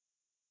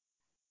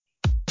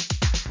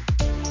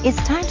It's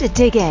time to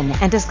dig in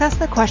and discuss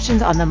the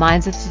questions on the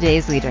minds of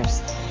today's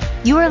leaders.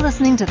 You are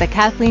listening to The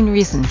Kathleen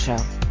Riessen Show,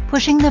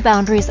 pushing the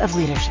boundaries of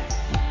leadership.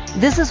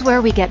 This is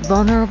where we get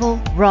vulnerable,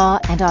 raw,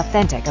 and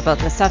authentic about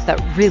the stuff that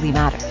really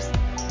matters.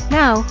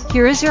 Now,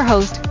 here is your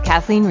host,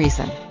 Kathleen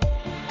Riessen.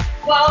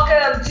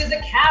 Welcome to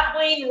The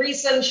Kathleen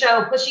Riessen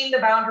Show, pushing the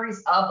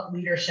boundaries of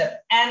leadership.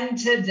 And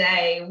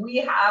today we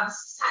have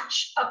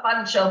such a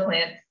fun show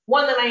planned,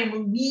 one that I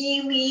am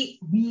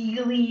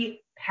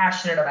really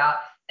passionate about.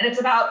 And it's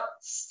about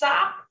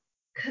stop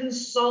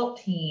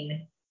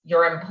consulting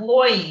your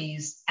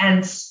employees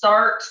and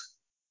start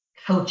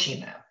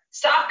coaching them.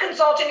 Stop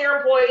consulting your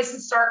employees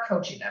and start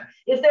coaching them.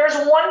 If there's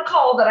one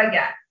call that I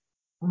get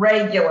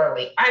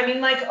regularly, I mean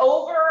like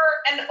over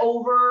and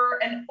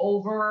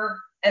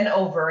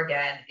over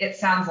again, it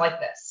sounds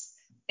like this.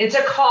 It's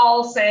a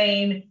call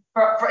saying,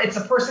 it's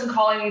a person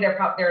calling me,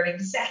 they're an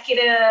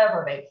executive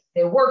or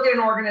they work in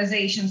an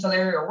organization, so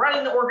they're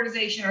running the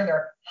organization or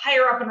they're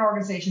higher up in an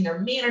organization, they're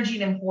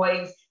managing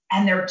employees,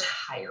 and they're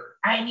tired.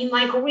 I mean,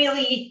 like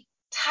really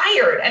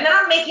tired. And I'm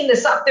not making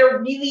this up. They're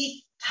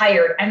really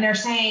tired. And they're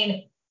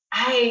saying,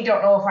 I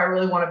don't know if I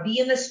really want to be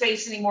in this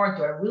space anymore.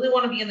 Do I really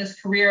want to be in this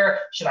career?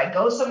 Should I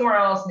go somewhere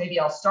else? Maybe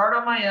I'll start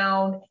on my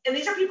own. And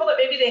these are people that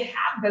maybe they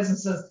have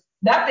businesses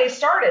that they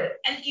started.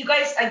 And you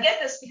guys, I get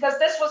this because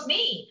this was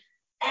me.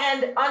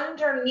 And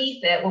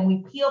underneath it, when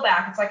we peel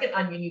back, it's like an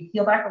onion. You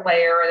peel back a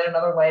layer and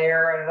another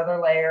layer and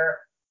another layer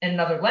and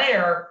another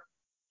layer.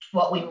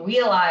 What we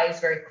realize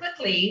very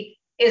quickly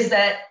is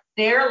that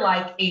they're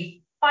like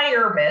a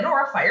fireman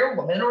or a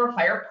firewoman or a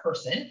fire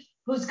person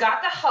who's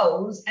got the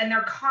hose and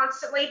they're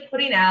constantly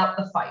putting out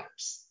the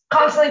fires.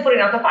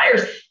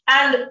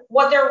 And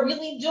what they're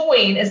really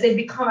doing is they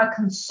become a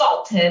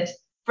consultant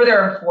for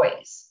their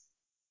employees.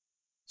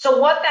 So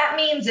what that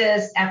means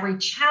is every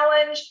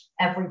challenge,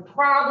 every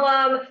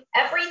problem,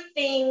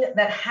 everything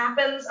that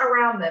happens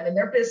around them in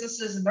their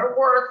businesses and their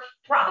work,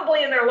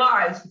 probably in their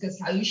lives, because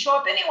how you show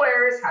up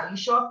anywhere is how you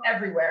show up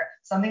everywhere.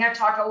 Something I've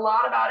talked a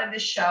lot about in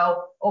this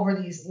show over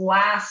these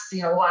last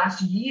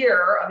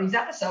year of these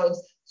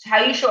episodes. So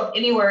how you show up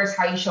anywhere is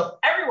how you show up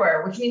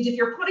everywhere, which means if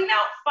you're putting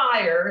out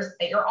fires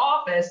at your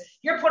office,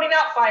 you're putting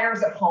out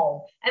fires at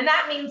home. And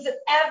that means that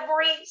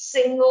every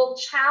single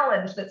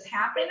challenge that's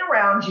happening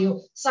around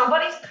you,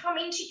 somebody's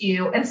coming to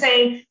you and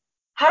saying,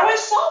 how do I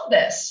solve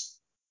this?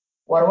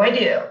 What do I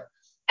do?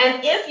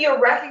 And if you're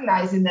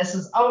recognizing this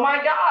as, oh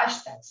my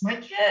gosh, that's my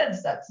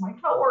kids, that's my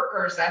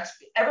coworkers, that's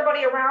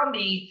everybody around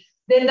me,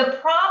 then the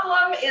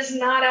problem is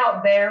not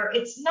out there.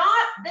 It's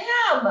not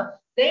them.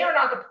 They are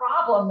not the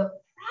problem. The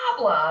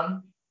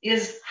problem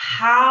is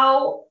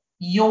how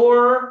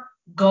you're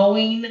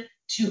going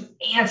to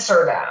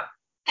answer them.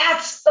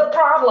 That's the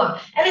problem.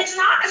 And it's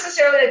not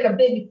necessarily like a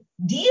big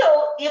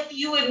deal if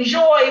you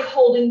enjoy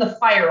holding the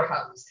fire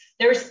hose.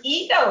 There's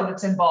ego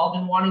that's involved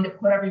in wanting to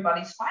put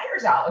everybody's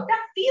fires out. Like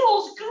that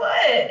feels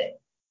good.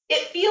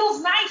 It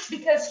feels nice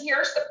because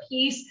here's the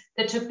piece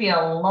that took me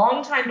a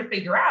long time to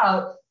figure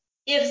out.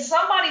 If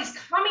somebody's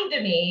coming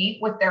to me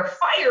with their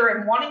fire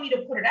and wanting me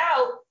to put it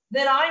out,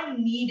 then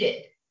I'm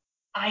needed.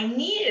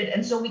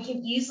 And so we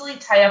can easily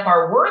tie up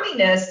our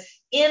worthiness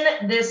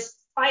in this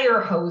fire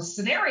hose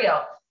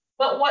scenario.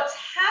 But what's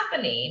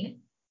happening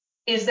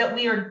is that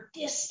we are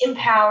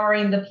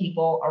disempowering the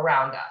people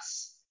around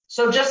us.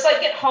 So just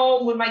like at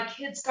home, when my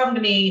kids come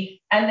to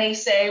me and they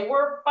say,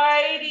 we're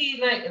fighting,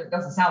 it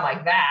doesn't sound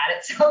like that.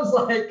 It sounds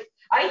like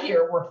I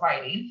hear we're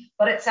fighting,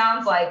 but it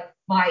sounds like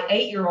my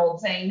 8-year-old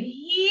saying,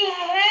 he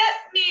hit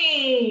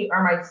me,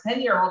 or my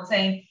 10-year-old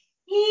saying,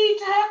 he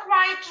took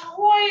my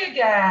toy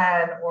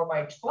again, or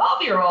my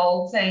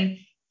 12-year-old saying,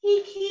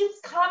 he keeps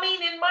coming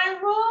in my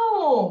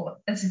room.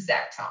 That's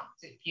exact tone.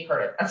 If you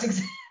heard it, that's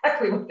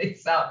exactly what they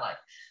sound like.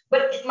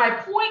 But my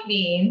point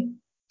being,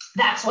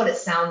 that's what it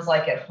sounds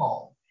like at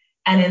home.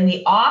 And in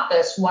the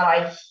office, what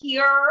I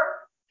hear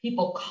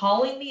people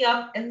calling me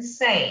up and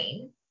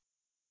saying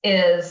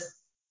is,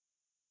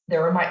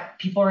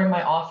 people are in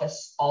my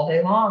office all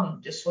day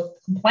long, just with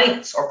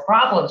complaints or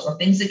problems or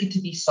things that get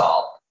to be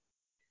solved.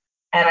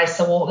 And I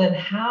said, well, then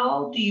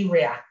how do you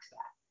react to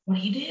that? What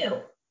do you do?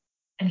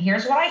 And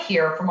here's what I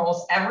hear from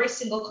almost every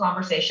single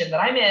conversation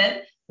that I'm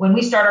in when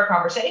we start our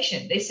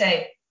conversation. They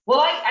say,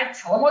 well, I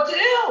tell them what to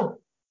do.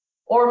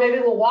 Or maybe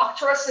we'll walk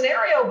through a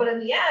scenario, but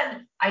in the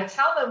end, I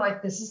tell them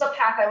like, this is the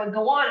path I would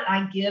go on, and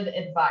I give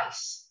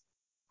advice.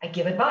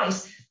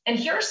 And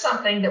here's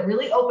something that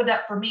really opened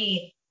up for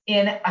me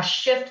in a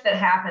shift that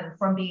happened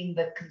from being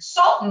the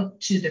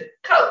consultant to the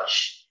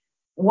coach.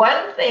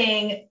 One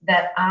thing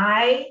that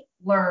I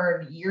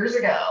learned years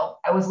ago,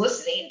 I was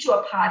listening to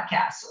a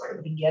podcast, so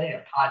I've been getting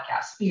a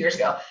podcast a few years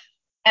ago,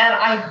 and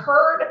I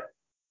heard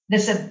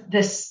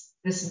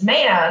this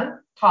man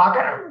talk.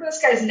 I don't remember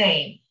this guy's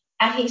name,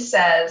 and he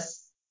says,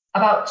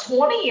 about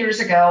 20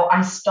 years ago,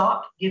 I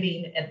stopped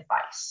giving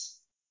advice.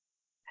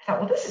 I thought,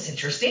 well, this is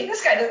interesting.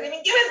 This guy doesn't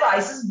even give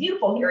advice. This is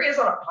beautiful. Here he is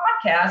on a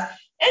podcast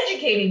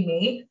educating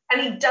me,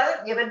 and he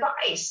doesn't give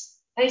advice.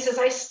 And he says,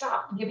 I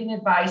stopped giving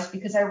advice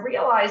because I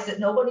realized that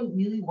nobody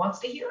really wants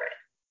to hear it.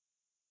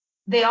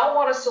 they all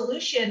want a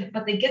solution,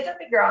 but they get to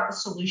figure out the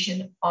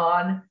solution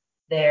on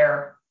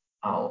their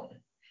own.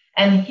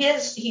 And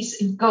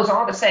he goes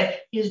on to say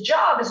his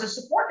job is to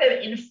support them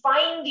in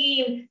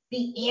finding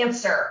the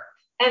answer.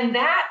 And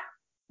that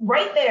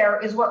right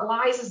there is what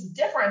lies as the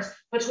difference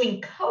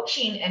between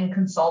coaching and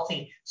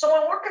consulting. So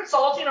when we're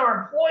consulting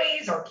our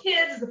employees, our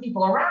kids, the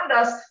people around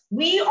us,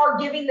 we are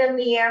giving them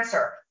the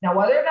answer. Now,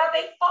 whether or not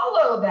they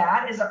follow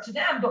that is up to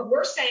them, but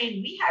we're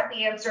saying we have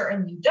the answer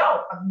and you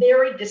don't, a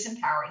very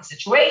disempowering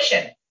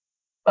situation.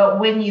 But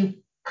when you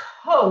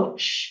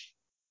coach,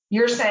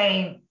 you're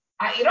saying,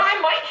 I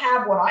might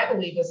have what I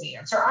believe is the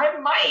answer. I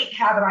might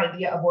have an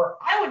idea of where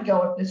I would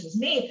go if this was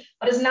me,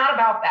 but it's not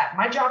about that.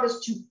 My job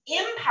is to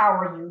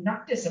empower you,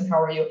 not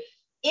disempower you,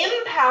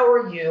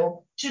 empower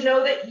you to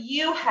know that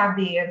you have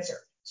the answer.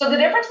 So the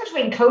difference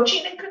between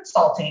coaching and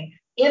consulting,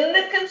 in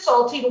the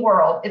consulting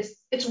world,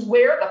 it's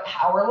where the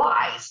power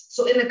lies.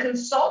 So in the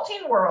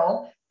consulting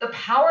world, the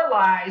power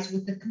lies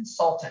with the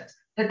consultant.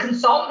 The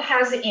consultant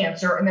has the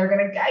answer and they're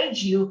going to guide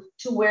you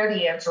to where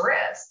the answer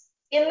is.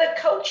 In the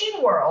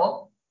coaching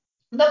world,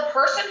 the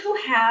person who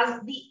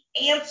has the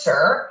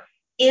answer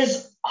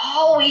is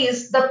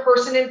always the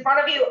person in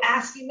front of you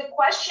asking the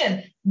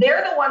question.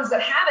 They're the ones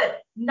that have it,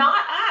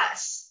 not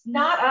us,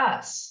 not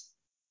us.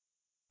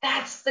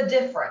 That's the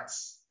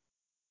difference.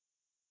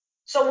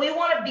 So we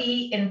want to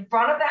be in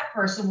front of that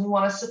person. We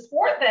want to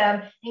support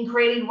them in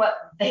creating what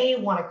they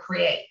want to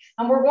create.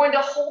 And we're going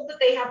to hold that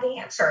they have the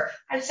answer.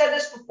 I've said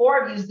this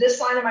before. I've used this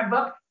line in my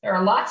book. There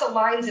are lots of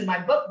lines in my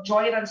book,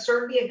 Joy and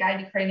Uncertainty, A Guide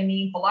to Creating a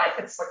Meaningful Life.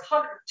 It's like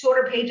 100,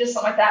 200 pages,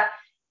 something like that.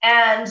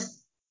 And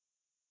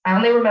I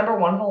only remember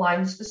one of the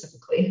lines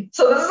specifically.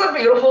 So this is a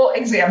beautiful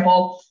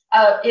example.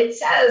 It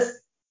says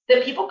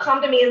that people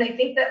come to me and they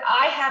think that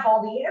I have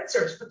all the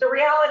answers. But the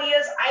reality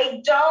is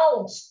I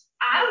don't.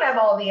 I don't have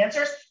all the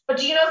answers. But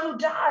do you know who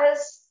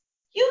does?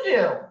 You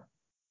do.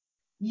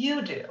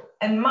 You do.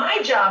 And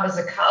my job as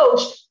a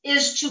coach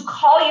is to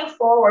call you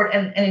forward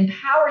and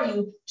empower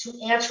you to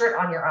answer it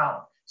on your own.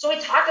 So we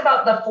talked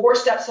about the 4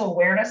 steps of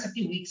awareness a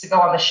few weeks ago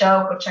on the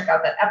show. Go check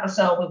out that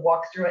episode. We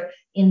walked through it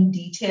in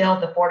detail,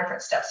 the 4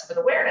 different steps of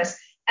awareness.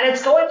 And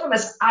it's going from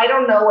this, I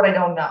don't know what I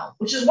don't know,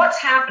 which is what's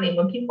happening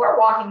when people are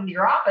walking into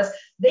your office.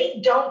 They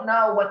don't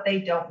know what they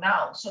don't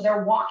know. So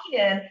they're walking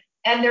in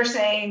and they're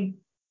saying,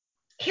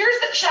 here's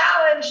the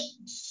challenge,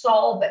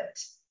 solve it.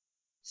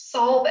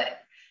 Solve it.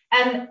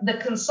 And the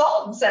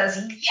consultant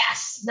says,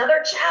 yes,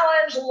 another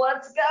challenge,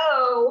 let's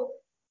go.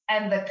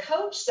 And the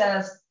coach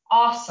says,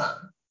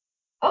 awesome.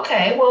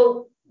 Okay,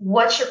 well,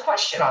 what's your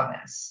question on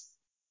this?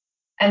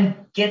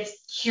 And gets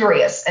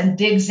curious and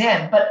digs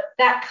in. But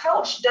that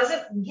coach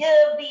doesn't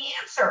give the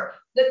answer.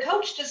 The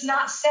coach does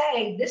not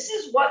say, this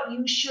is what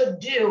you should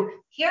do.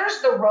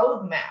 Here's the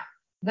roadmap.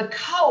 The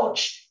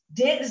coach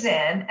digs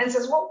in and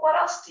says, well,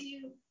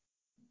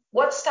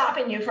 what's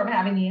stopping you from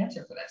having the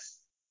answer for this?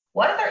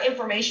 What other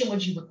information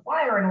would you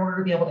require in order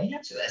to be able to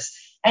answer this?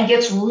 And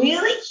gets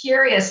really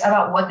curious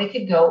about what they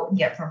could go and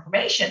get for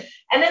information.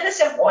 And then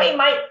this employee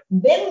might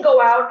then go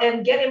out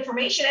and get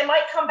information and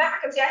might come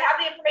back and say, I have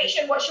the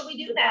information. What should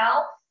we do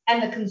now?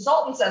 And the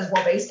consultant says,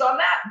 well, based on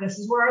that, this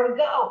is where I would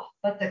go.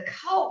 But the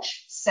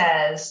coach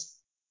says,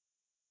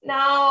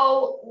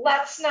 no,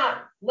 let's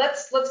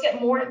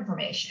get more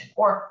information.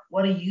 Or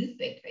what do you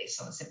think based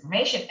on this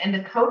information? And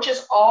the coach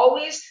is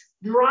always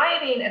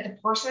driving at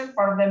the person in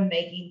front of them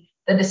making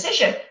the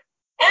decision.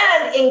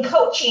 And in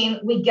coaching,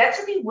 we get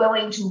to be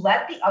willing to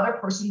let the other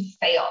person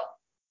fail.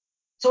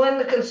 So in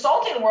the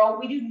consulting world,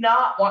 we do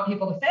not want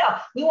people to fail.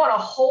 We want to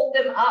hold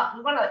them up.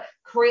 We want to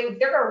create,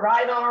 they're going to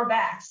ride on our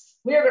backs.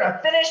 We are going to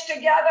finish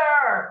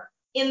together.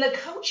 In the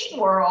coaching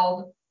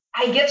world,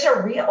 I get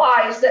to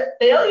realize that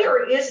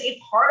failure is a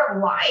part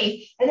of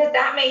life and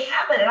that may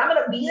happen. And I'm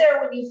going to be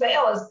there when you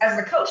fail as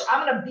the coach.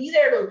 I'm going to be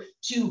there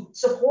to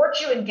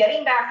support you in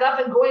getting back up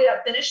and going to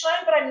that finish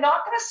line, but I'm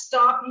not going to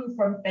stop you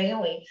from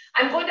failing.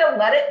 I'm going to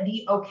let it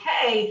be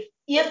okay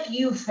if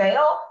you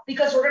fail,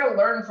 because we're going to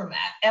learn from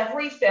that.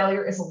 Every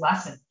failure is a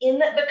lesson. In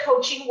the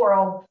coaching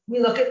world, we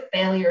look at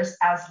failures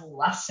as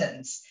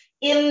lessons.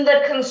 In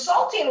the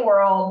consulting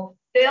world,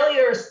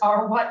 failures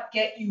are what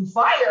get you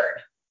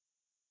fired.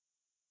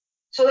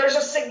 So there's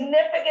a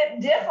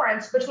significant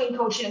difference between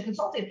coaching and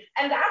consulting.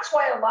 And that's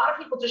why a lot of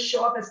people just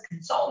show up as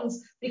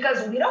consultants,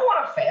 because we don't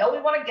want to fail.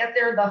 We want to get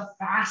there the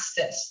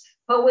fastest.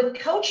 But with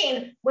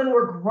coaching, when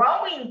we're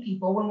growing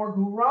people,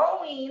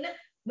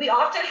 we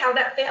often have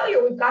that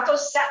failure. We've got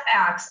those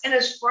setbacks. And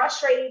as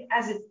frustrating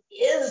as it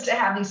is to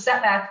have these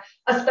setbacks,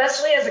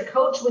 especially as a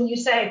coach, when you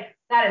say,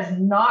 that is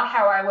not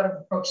how I would have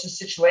approached the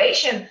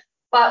situation.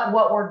 But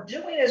what we're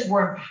doing is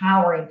we're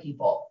empowering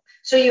people.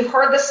 So you've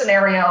heard the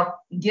scenario,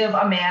 give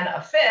a man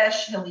a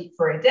fish, he'll eat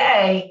for a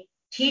day.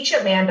 Teach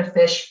a man to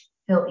fish,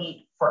 he'll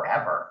eat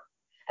forever.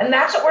 And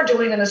that's what we're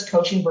doing in this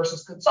coaching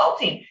versus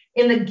consulting.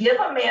 In the give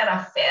a man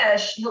a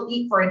fish, he'll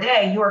eat for a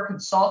day, you are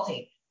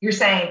consulting. You're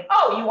saying,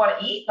 oh, you want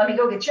to eat? Let me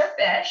go get you a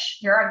fish.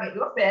 Here, I'll get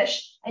you a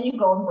fish. And you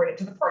go and bring it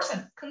to the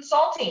person.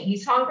 Consulting,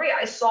 he's hungry,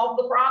 I solved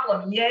the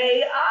problem.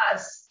 Yay,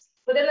 us.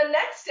 But then the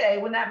next day,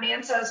 when that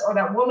man says, or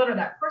that woman or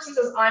that person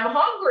says, I'm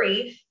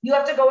hungry, you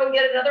have to go and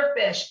get another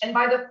fish. And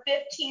by the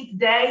 15th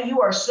day,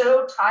 you are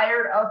so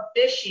tired of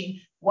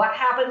fishing. What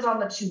happens on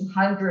the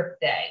 200th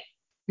day?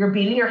 You're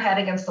beating your head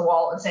against the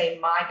wall and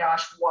saying, my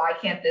gosh, why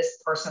can't this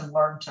person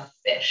learn to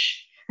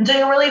fish? And so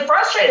you're really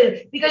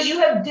frustrated because you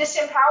have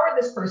disempowered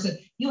this person.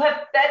 You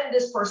have fed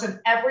this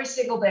person every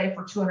single day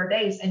for 200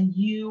 days, and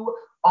you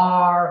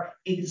are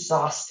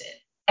exhausted.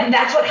 And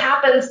that's what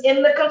happens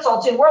in the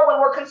consulting world when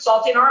we're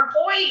consulting our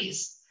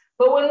employees.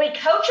 But when we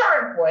coach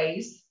our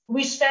employees,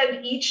 we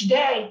spend each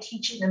day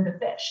teaching them to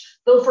fish.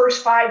 The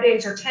first 5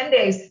 days or 10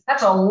 days,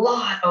 that's a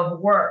lot of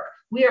work.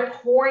 We are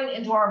pouring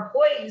into our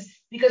employees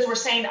because we're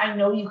saying, I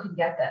know you can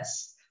get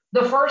this.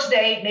 The first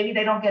day, maybe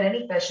they don't get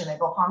any fish and they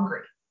go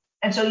hungry.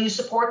 And so you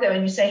support them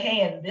and you say,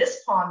 hey, in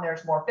this pond,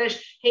 there's more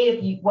fish.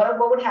 Hey,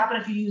 what would happen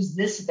if you use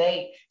this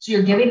bait? So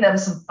you're giving them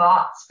some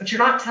thoughts, but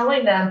you're not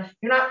telling them,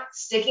 you're not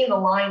sticking the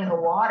line in the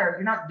water.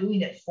 You're not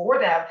doing it for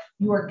them.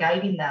 You are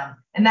guiding them.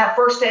 And that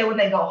first day when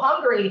they go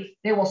hungry,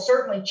 they will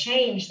certainly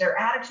change their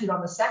attitude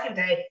on the second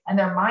day and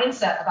their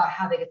mindset about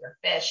how they get their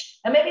fish.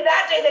 And maybe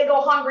that day they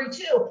go hungry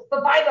too.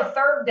 But by the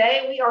third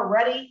day, we are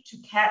ready to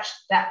catch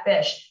that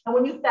fish. And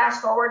when you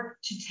fast forward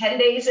to 10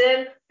 days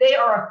in, they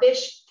are a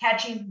fish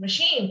catching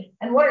machine.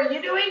 And what are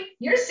you doing?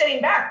 You're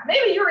sitting back.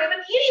 Maybe you're even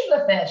eating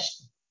the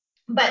fish.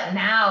 But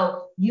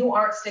now you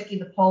aren't sticking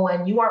the pole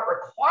in. You aren't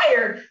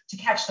required to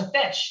catch the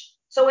fish.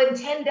 So in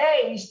 10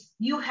 days,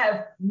 you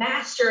have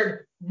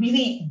mastered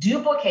really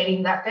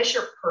duplicating that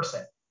fisher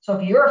person. So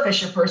if you're a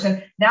fisher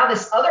person, now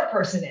this other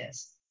person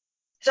is.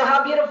 So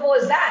how beautiful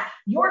is that?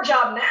 Your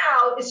job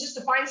now is just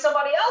to find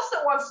somebody else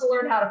that wants to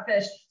learn how to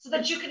fish so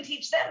that you can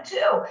teach them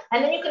too.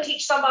 And then you can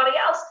teach somebody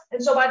else.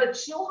 And so by the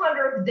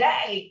 200th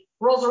day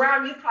rolls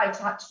around, you probably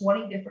taught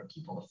 20 different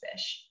people to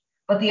fish.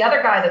 But the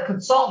other guy, the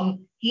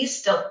consultant, he's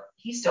still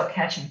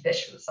catching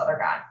fish for this other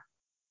guy.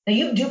 Now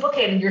you've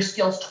duplicated your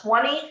skills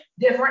 20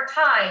 different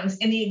times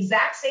in the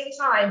exact same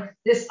time.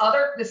 This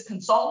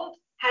consultant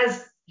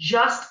has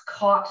just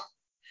caught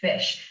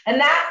fish.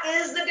 And that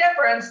is the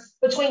difference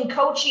between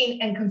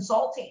coaching and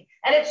consulting.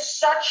 And it's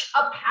such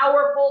a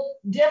powerful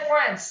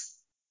difference.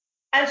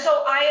 And so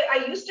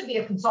I used to be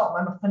a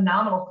consultant. I'm a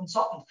phenomenal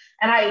consultant.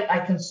 And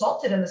I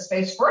consulted in the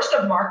space first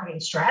of marketing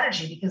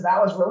strategy because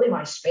that was really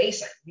my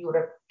space. You would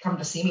have come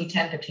to see me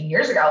 10, 15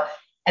 years ago.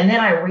 And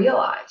then I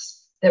realized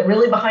that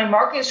really behind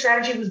marketing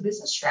strategy was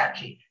business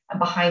strategy. And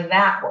behind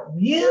that, what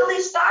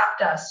really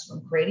stopped us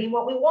from creating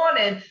what we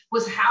wanted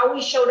was how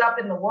we showed up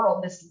in the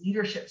world, this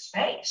leadership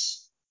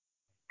space.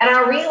 And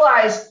I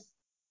realized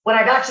when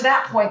I got to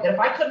that point that if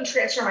I couldn't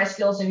transfer my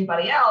skills to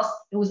anybody else,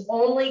 it was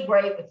only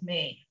great with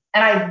me.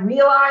 And I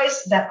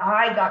realized that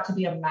I got to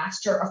be a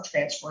master of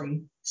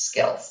transferring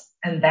skills.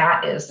 And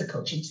that is the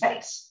coaching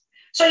space.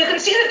 So you can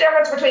see the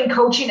difference between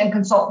coaching and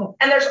consultant.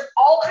 And there's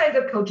all kinds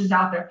of coaches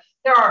out there.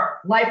 There are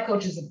life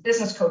coaches and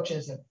business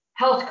coaches and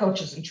health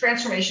coaches and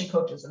transformation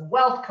coaches and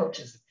wealth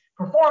coaches, and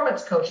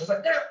performance coaches.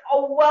 Like there's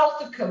a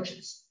wealth of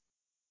coaches.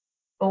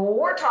 But what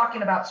we're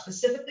talking about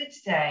specifically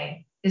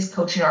today is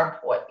coaching our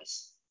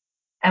employees.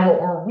 And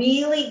what we're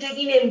really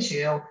digging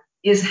into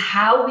is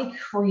how we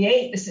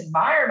create this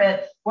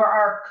environment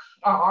where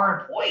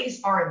our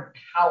employees are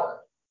empowered,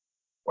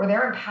 where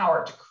they're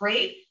empowered to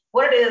create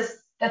what it is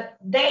that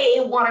they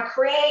want to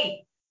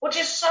create, which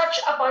is such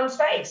a fun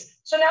space.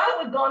 So now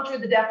that we've gone through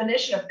the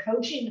definition of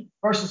coaching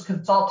versus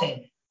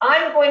consulting,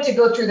 I'm going to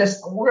go through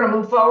this. We're going to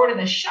move forward in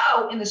the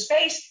show in the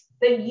space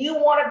that you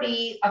want to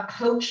be a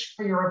coach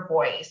for your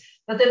employees.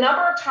 But the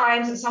number of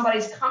times that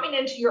somebody's coming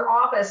into your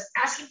office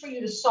asking for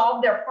you to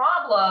solve their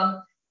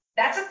problem,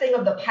 that's a thing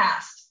of the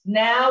past.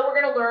 Now we're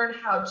going to learn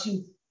how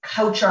to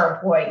coach our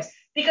employees.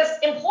 Because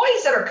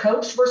employees that are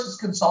coached versus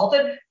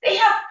consulted, they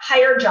have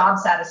higher job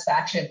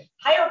satisfaction,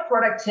 higher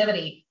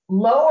productivity,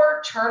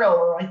 lower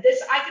turnover. Like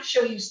this, I could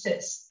show you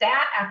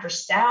stat after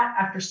stat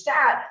after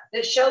stat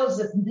that shows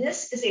that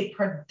this is a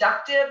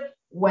productive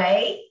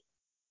way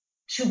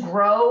to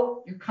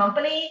grow your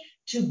company,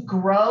 to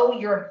grow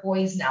your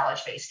employees'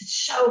 knowledge base. It's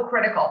so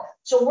critical.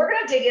 So we're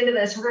going to dig into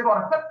this. We're going to go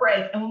on a quick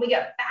break. And when we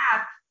get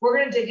back, we're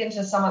going to dig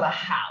into some of the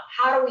how.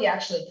 How do we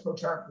actually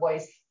coach our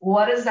employees?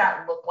 What does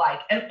that look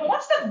like? And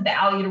what's the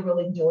value to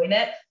really doing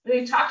it?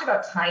 We talked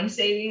about time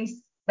savings,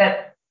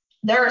 but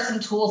there are some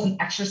tools and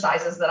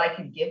exercises that I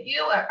can give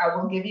you, I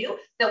will give you,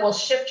 that will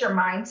shift your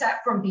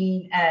mindset from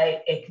being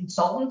a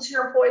consultant to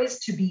your employees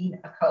to being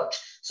a coach.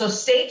 So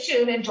stay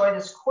tuned, enjoy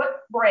this quick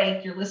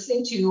break. You're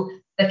listening to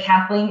the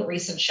Kathleen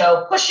Riessen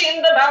Show,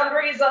 pushing the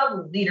boundaries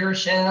of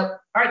leadership. All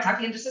right, talk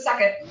to you in just a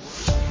second.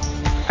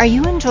 Are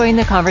you enjoying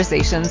the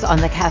conversations on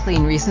the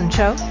Kathleen Riessen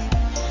Show?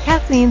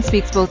 Kathleen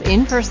speaks both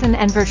in person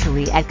and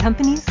virtually at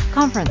companies,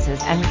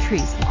 conferences, and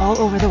retreats all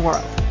over the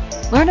world.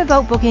 Learn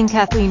about booking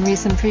Kathleen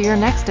Riessen for your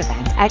next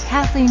event at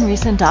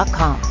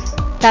KathleenRiessen.com.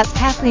 That's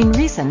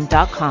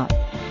KathleenRiessen.com.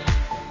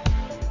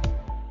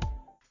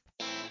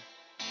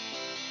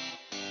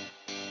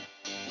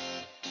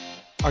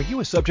 Are you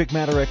a subject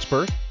matter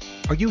expert?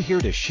 Are you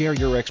here to share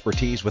your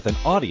expertise with an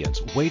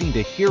audience waiting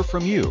to hear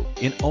from you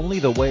in only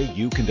the way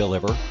you can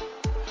deliver?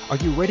 Are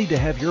you ready to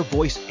have your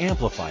voice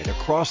amplified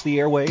across the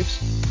airwaves?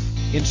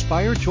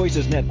 Inspired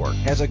Choices Network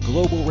has a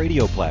global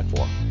radio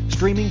platform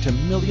streaming to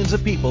millions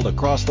of people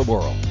across the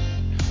world.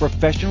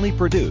 Professionally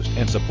produced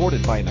and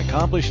supported by an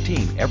accomplished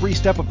team every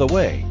step of the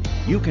way,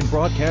 you can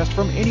broadcast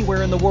from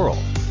anywhere in the world,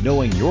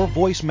 knowing your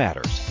voice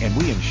matters, and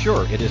we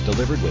ensure it is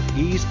delivered with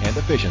ease and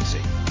efficiency.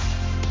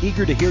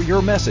 Eager to hear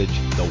your message,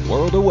 the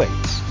world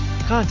awaits.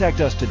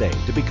 Contact us today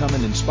to become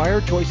an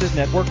Inspired Choices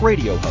Network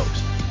radio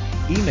host.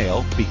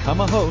 Email become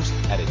a host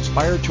at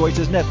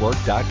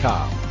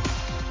inspiredchoicesnetwork.com.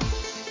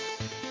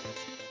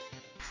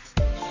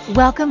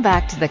 Welcome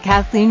back to the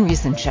Kathleen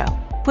Riessen Show,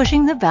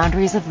 pushing the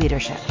boundaries of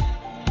leadership.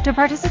 To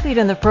participate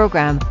in the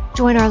program,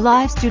 join our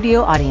live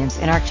studio audience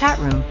in our chat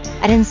room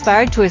at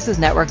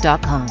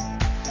inspiredchoicesnetwork.com.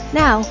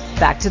 Now,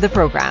 back to the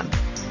program.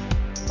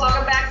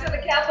 Welcome back to the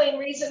Kathleen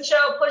Riessen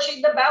Show,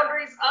 pushing the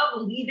boundaries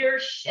of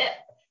leadership.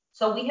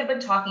 So we have been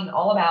talking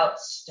all about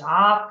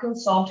stop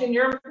consulting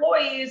your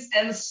employees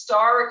and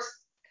start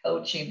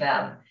coaching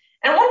them.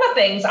 And one of the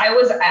things I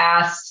was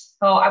asked,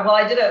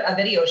 I did a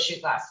video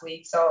shoot last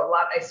week, so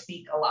I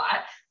speak a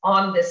lot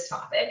on this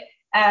topic,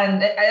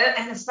 and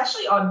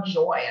especially on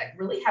joy, like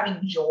really having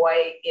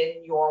joy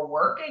in your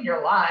work, in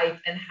your life,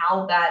 and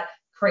how that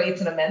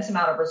creates an immense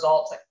amount of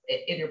results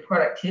in your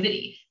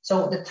productivity.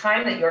 So the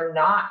time that you're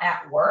not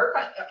at work,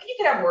 you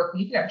can have work,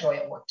 you can have joy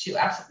at work too,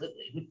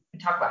 absolutely. We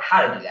talk about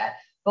how to do that.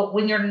 But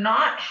when you're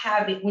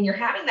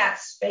having that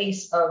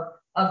space of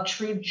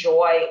true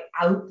joy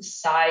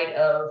outside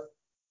of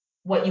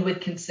what you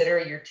would consider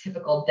your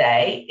typical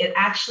day, it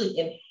actually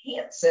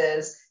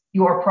enhances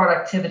your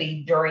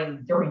productivity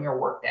during your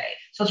workday.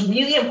 So it's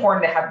really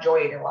important to have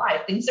joy in your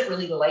life, things that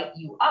really light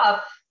you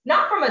up,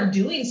 not from a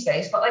doing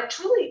space, but like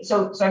truly.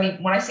 So I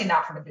mean, when I say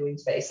not from a doing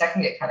space, that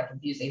can get kind of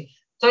confusing.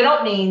 So I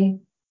don't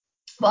mean,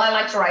 well, I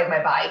like to ride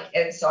my bike,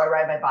 and so I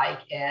ride my bike,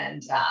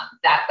 and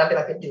that'd be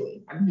like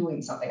I'm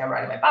doing something, I'm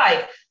riding my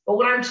bike. But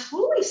when I'm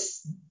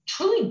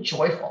truly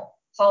joyful,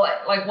 so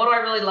like what do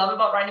I really love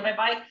about riding my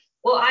bike?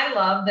 Well, I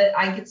love that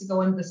I get to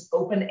go into this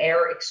open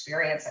air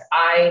experience.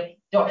 I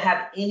don't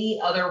have any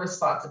other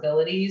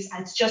responsibilities.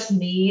 It's just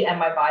me and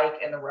my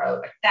bike and the road.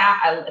 Like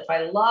that, if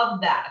I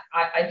love that,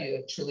 I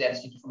do truly, I'm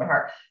speaking from my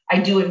heart. I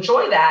do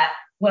enjoy that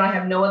when I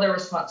have no other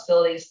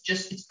responsibilities.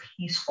 Just it's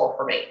peaceful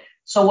for me.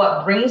 So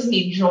what brings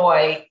me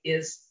joy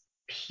is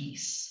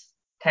peace.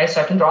 Okay, so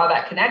I can draw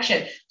that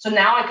connection. So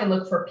now I can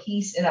look for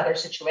peace in other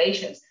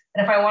situations.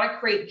 And if I want to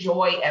create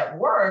joy at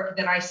work,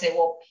 then I say,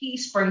 well,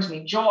 peace brings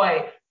me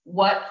joy.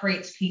 What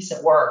creates peace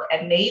at work?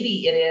 And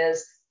maybe it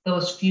is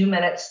those few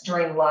minutes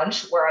during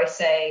lunch where I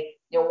say,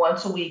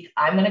 once a week,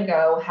 I'm going to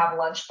go have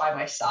lunch by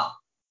myself.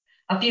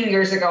 A few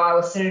years ago, I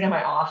was sitting in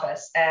my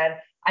office and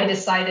I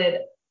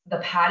decided the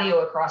patio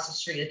across the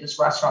street at this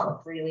restaurant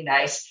looked really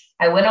nice.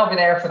 I went over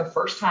there for the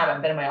first time.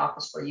 I've been in my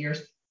office for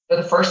years. For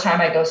the first time,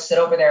 I go sit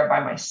over there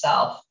by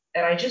myself.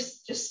 And I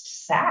just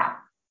sat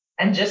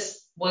and just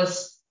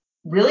was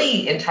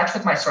really in touch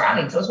with my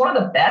surroundings. It was one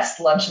of the best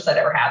lunches I'd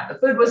ever had. The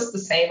food was the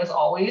same as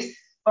always,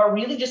 but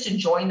really just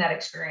enjoying that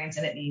experience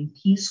and it being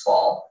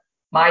peaceful.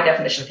 My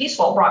definition of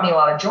peaceful brought me a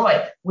lot of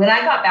joy. When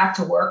I got back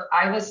to work,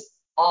 I was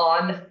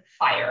on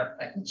fire,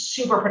 like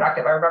super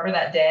productive. I remember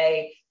that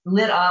day,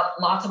 lit up,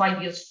 lots of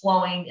ideas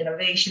flowing,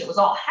 innovation. It was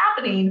all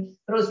happening,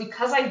 but it was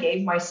because I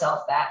gave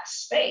myself that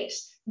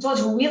space. And so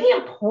it's really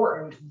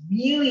important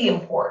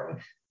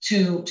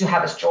to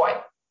have this joy.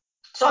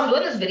 So I'm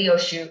doing this video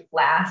shoot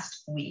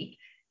last week,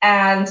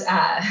 and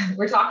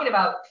we're talking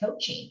about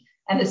coaching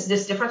and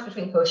this difference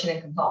between coaching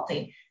and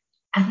consulting.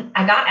 And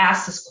I got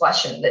asked this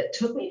question that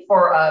took me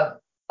for a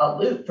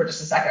loop for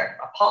just a second,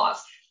 a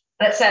pause.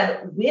 And it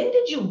said, when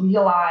did you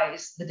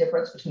realize the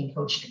difference between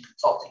coaching and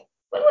consulting?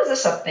 When was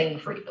this a thing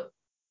for you?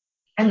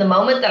 And the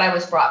moment that I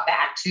was brought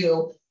back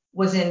to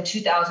was in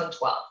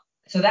 2012.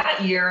 So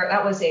that year,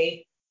 that was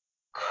a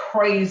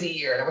crazy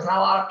year. There was not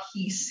a lot of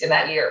peace in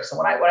that year. So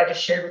what I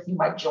just shared with you,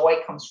 my joy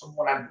comes from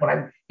when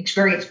I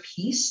experience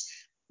peace.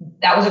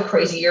 That was a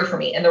crazy year for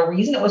me. And the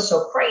reason it was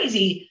so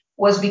crazy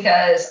was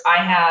because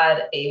I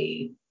had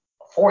a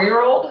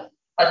 4-year-old,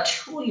 a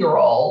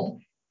 2-year-old,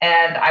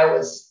 and I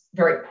was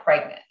very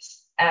pregnant.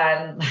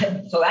 And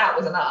so that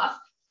was enough.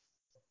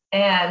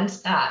 And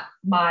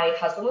my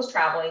husband was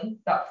traveling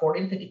about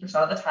 40 to 50%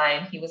 of the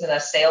time. He was in a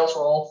sales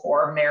role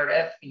for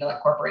Meredith,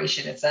 that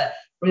corporation. It's a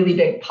really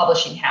big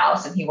publishing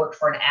house, and he worked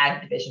for an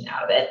ag division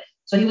out of it.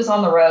 So he was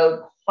on the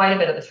road quite a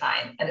bit of the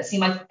time. And it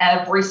seemed like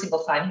every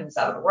single time he was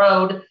out of the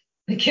road,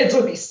 the kids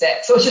would be sick.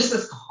 So it's just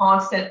this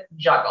constant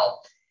juggle.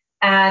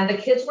 And the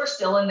kids were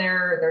still in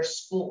their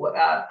school,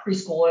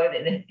 preschool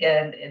and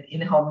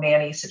in-home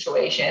nanny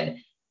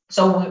situation.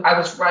 So I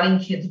was running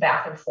kids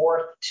back and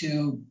forth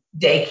to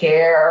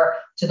daycare,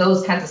 to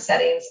those kinds of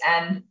settings.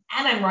 And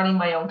I'm running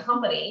my own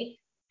company.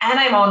 And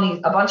I'm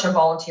on a bunch of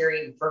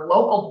volunteering for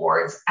local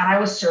boards. And I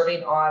was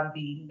serving on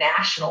the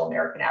National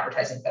American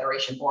Advertising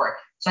Federation board.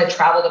 So I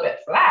traveled a bit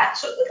for that.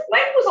 So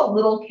life was a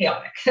little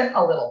chaotic,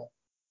 a little.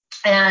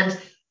 And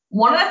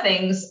One of the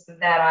things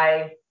that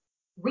I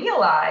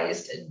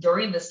realized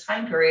during this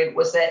time period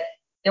was that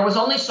there was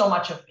only so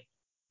much of me.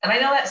 And I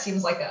know that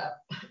seems like a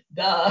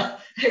duh.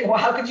 Well,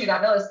 how could you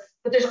not know this?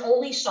 But there's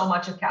only so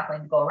much of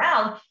Kathleen to go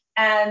around.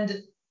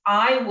 And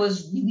I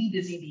was really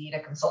busy being a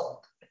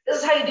consultant.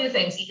 This is how you do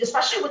things,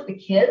 especially with the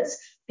kids,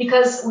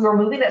 because we were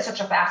moving at such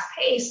a fast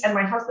pace and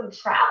my husband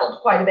traveled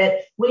quite a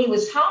bit. When he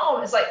was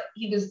home, it's like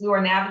we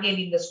were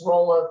navigating this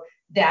role of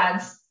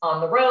dad's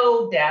on the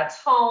road, dad's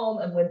home.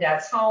 And when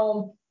dad's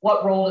home,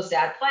 what role does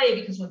dad play?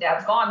 Because when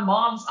dad's gone,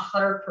 mom's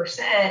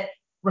 100%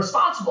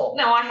 responsible.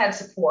 Now I had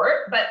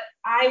support, but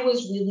I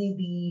was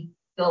really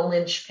the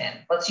linchpin.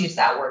 Let's use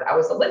that word. I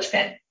was the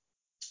linchpin.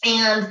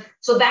 And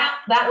so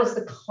that was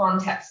the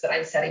context that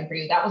I'm setting for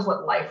you. That was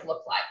what life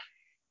looked like.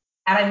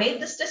 And I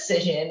made this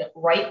decision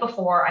right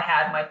before I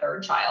had my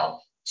third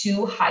child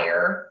to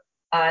hire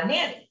a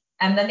nanny.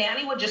 And the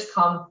nanny would just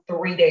come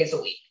 3 days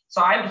a week.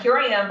 So here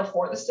I am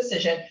before this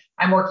decision.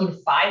 I'm working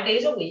 5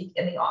 days a week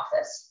in the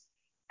office.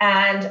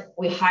 And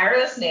we hire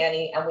this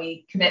nanny and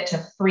we commit to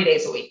 3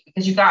 days a week.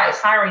 Because you guys,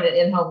 hiring an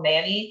in-home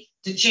nanny,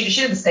 she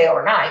didn't stay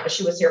overnight, but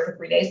she was here for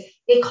 3 days.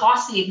 It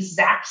cost the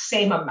exact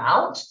same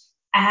amount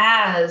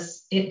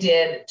as it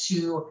did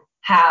to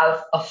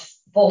have a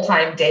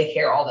full-time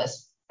daycare, all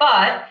this.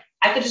 But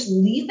I could just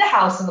leave the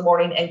house in the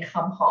morning and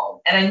come home.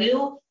 And I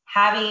knew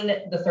having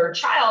the third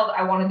child,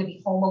 I wanted to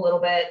be home a little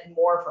bit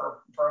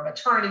more for a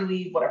maternity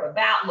leave, whatever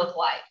that looked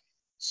like.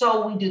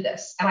 So we do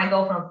this. And I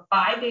go from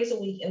 5 days a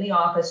week in the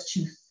office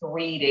to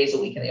 3 days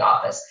a week in the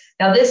office.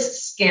 Now,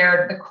 this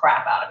scared the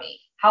crap out of me.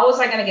 How was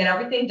I going to get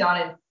everything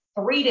done in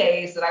 3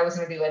 days that I was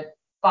going to do in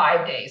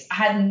 5 days? I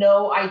had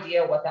no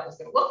idea what that was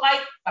going to look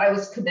like, but I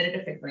was committed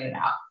to figuring it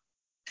out.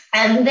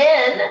 And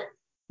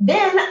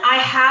then I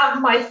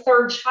have my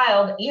third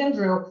child,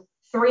 Andrew,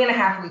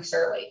 3.5 weeks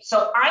early.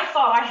 So I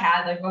thought I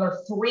had like another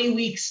 3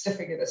 weeks to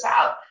figure this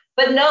out.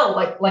 But no,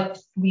 like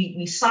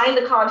we signed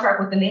the contract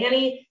with the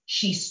nanny,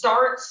 she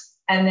starts,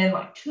 and then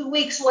like 2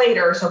 weeks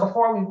later, so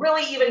before we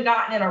really even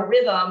gotten in a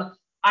rhythm,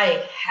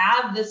 I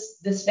have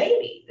this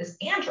baby, this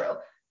Andrew.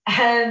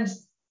 And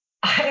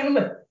I'm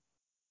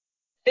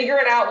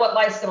figuring out what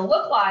life's going to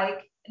look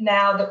like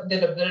now that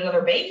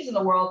another baby's in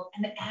the world.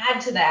 And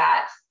add to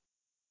that,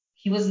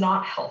 he was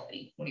not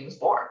healthy when he was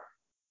born.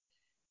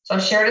 So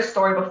I've shared his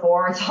story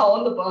before. It's all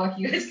in the book.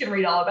 You guys can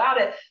read all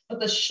about it. But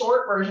the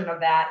short version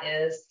of that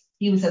is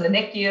he was in the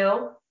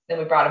NICU. Then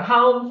we brought him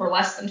home for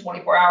less than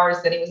 24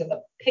 hours. Then he was in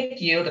the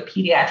PICU, the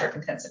Pediatric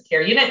Intensive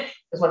Care Unit.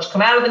 Because once you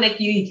come out of the NICU,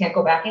 you can't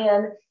go back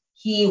in.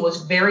 He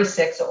was very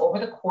sick. So over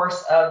the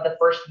course of the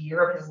first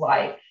year of his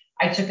life,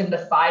 I took him to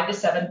 5 to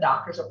 7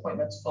 doctor's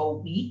appointments a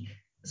week.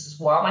 This is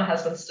while my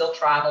husband's still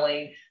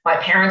traveling. My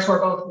parents were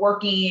both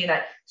working.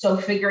 So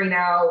figuring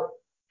out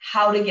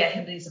how to get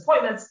him to these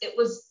appointments, it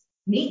was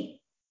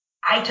me.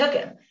 I took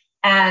him.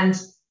 And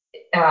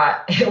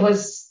it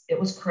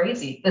was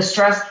crazy. The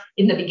stress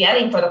in the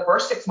beginning for the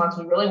first 6 months,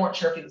 we really weren't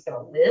sure if he was going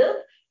to live.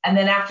 And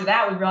then after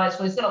that, we realized,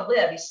 well, he's going to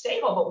live. He's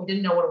stable, but we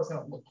didn't know what it was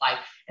going to look like.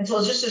 And so it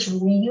was just this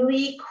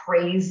really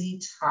crazy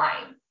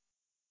time.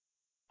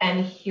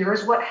 And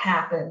here's what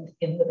happened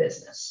in the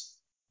business.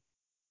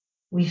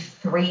 We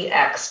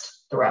 3x'd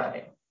the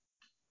revenue.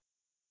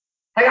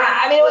 Like,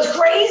 I mean, it was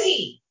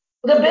crazy.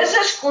 The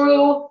business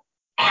grew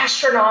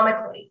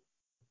astronomically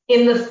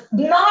in the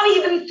not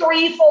even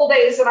 3 full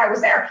days that I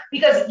was there.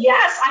 Because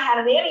yes, I had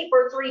a nanny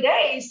for 3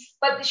 days,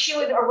 but she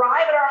would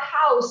arrive at our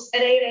house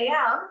at 8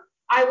 a.m.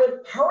 I would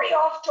hurry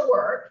off to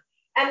work.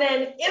 And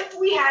then if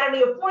we had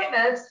any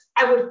appointments,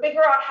 I would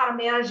figure out how to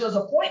manage those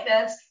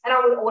appointments. And I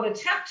would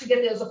attempt to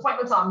get those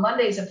appointments on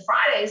Mondays and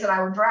Fridays. And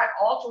I would drag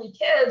all 3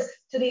 kids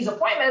to these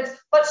appointments.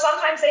 But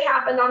sometimes they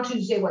happened on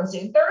Tuesday,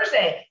 Wednesday, and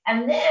Thursday.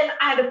 And then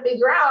I had to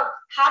figure out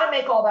how to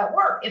make all that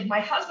work. If my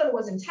husband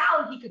was in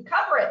town, he could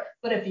cover it.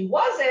 But if he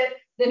wasn't,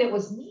 then it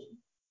was me.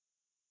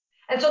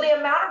 And so the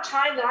amount of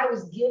time that I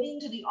was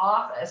giving to the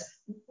office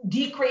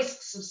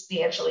decreased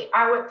substantially.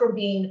 I went from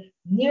being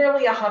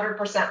nearly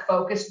 100%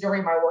 focused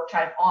during my work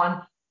time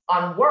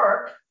on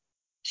work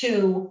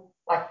to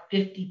like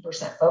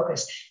 50%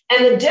 focused.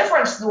 And the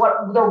difference,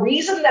 the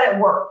reason that it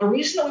worked, the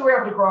reason that we were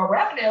able to grow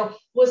revenue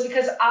was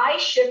because I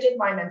shifted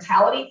my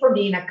mentality from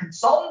being a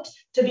consultant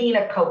to being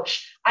a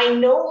coach. I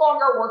no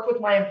longer worked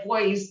with my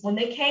employees when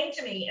they came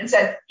to me and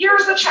said,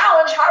 here's the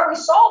challenge, how do we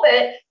solve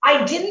it?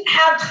 I didn't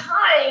have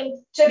time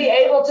to be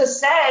able to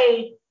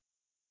say,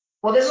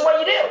 well, this is what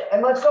you do,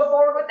 and let's go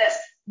forward with this.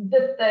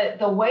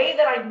 The way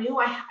that I knew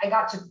I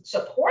got to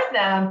support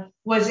them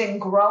was in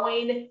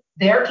growing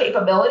their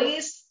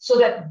capabilities so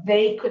that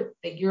they could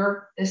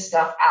figure this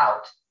stuff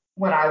out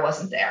when I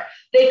wasn't there.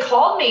 They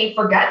called me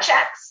for gut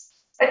checks.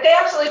 Like they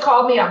absolutely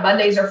called me on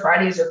Mondays or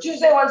Fridays or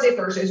Tuesday, Wednesday,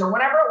 Thursdays, or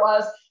whatever it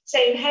was,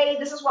 saying, hey,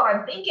 this is what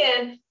I'm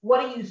thinking.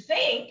 What do you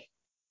think?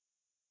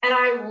 And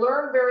I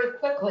learned very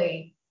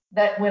quickly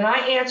that when I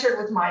answered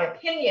with my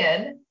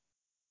opinion,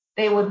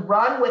 they would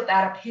run with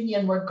that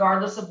opinion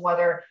regardless of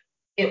whether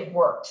it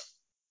worked.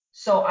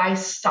 So I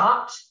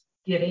stopped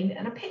giving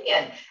an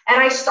opinion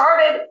and I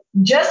started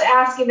just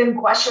asking them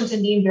questions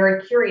and being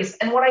very curious.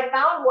 And what I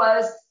found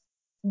was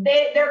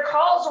their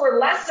calls were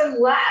less and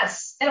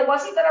less. And it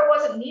wasn't that I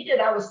wasn't needed.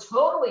 I was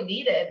totally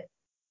needed,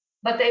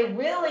 but they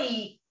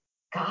really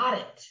got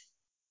it.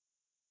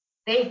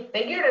 They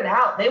figured it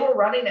out. They were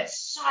running at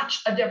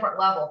such a different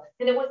level.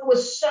 And it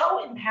was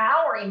so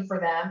empowering for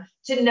them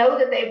to know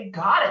that they've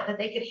got it, that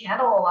they could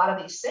handle a lot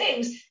of these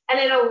things. And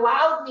it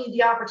allowed me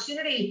the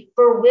opportunity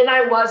for when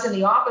I was in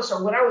the office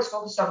or when I was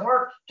focused on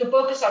work to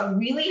focus on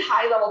really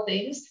high level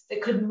things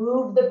that could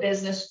move the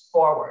business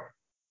forward.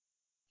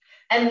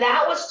 And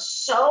that was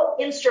so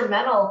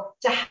instrumental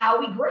to how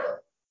we grew.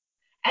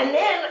 And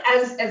then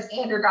as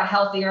Andrew got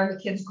healthier and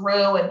the kids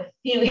grew and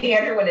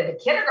Andrew went into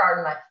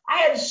kindergarten, I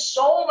had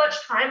so much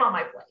time on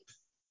my plate.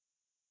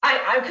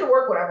 I could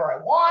work whatever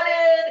I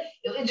wanted.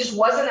 It just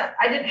wasn't,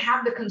 I didn't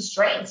have the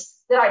constraints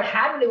that I'd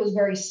had when I was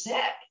very sick.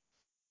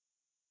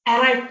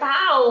 And I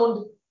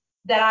found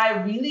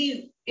that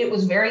it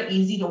was very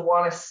easy to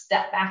want to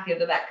step back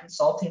into that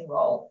consulting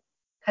role.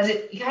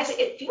 Because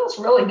it feels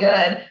really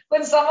good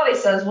when somebody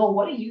says, well,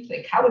 what do you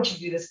think? How would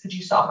you do this? Could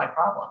you solve my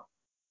problem?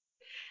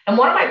 And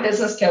one of my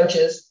business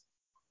coaches,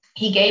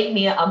 he gave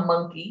me a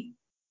monkey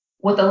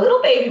with a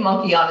little baby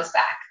monkey on his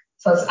back.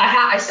 So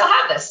I still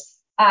have this.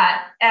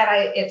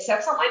 It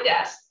sits on my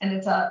desk, and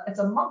it's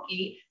a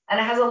monkey, and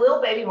it has a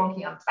little baby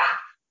monkey on its back.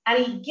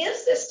 And he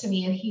gives this to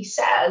me, and he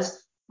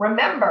says,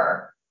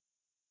 remember,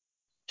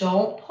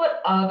 don't put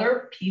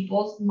other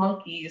people's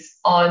monkeys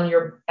on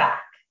your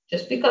back.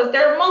 Just because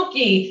they're a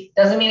monkey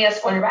doesn't mean it's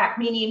on your back,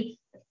 meaning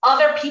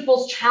other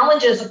people's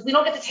challenges, we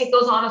don't get to take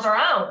those on as our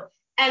own.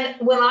 And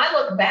when I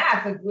look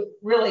back,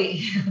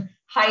 really,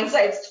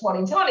 hindsight's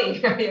 2020.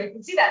 You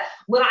can see that.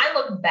 When I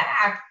look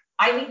back,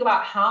 I think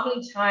about how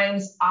many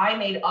times I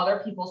made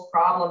other people's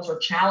problems or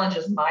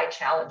challenges my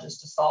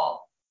challenges to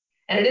solve.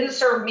 And it didn't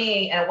serve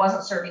me, and it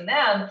wasn't serving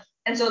them.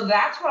 And so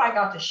that's what I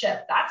got to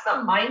shift. That's the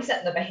mindset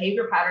and the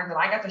behavior pattern that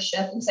I got to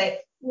shift and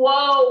say,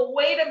 whoa,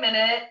 wait a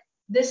minute.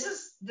 This,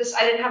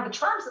 I didn't have the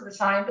terms at the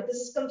time, but this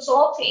is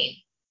consulting.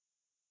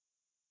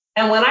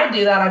 And when I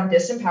do that, I'm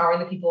disempowering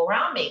the people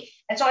around me.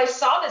 And so I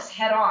saw this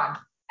head on.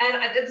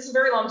 And it's a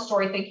very long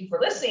story. Thank you for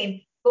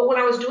listening. But when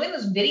I was doing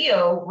this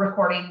video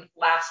recording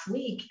last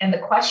week, and the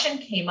question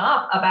came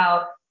up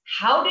about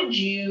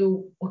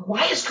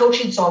why is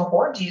coaching so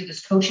important to you,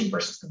 this coaching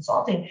versus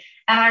consulting?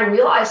 And I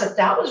realized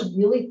that was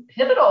really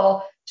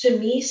pivotal to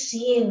me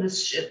seeing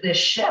this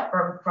shift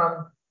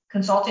from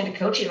consulting to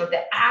coaching, like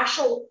the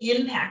actual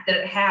impact that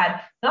it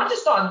had, not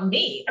just on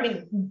me. I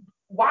mean,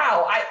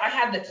 wow, I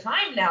have the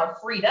time now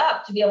freed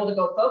up to be able to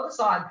go focus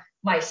on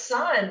my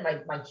son,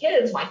 my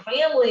kids, my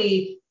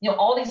family,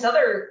 all these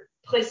other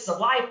places of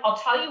life. I'll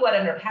tell you what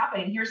ended up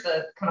happening. Here's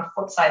the kind of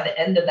flip side, the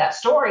end of that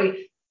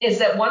story is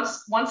that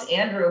once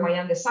Andrew, my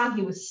youngest son,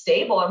 he was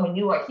stable and we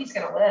knew he's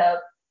going to live.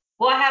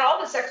 Well, I had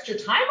all this extra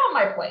time on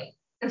my plate.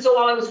 And so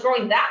while I was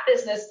growing that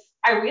business,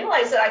 I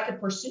realized that I could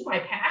pursue my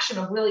passion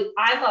of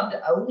I loved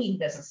owning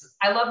businesses.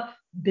 I loved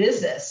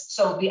business.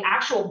 So the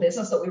actual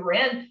business that we were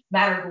in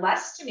mattered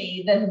less to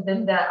me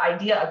than the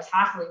idea of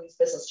tackling these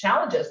business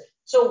challenges.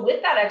 So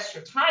with that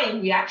extra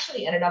time, we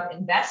actually ended up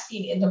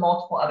investing into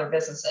multiple other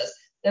businesses.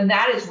 And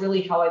that is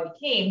really how I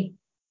became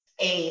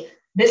a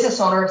business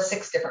owner of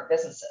 6 different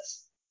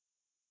businesses.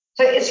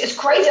 So it's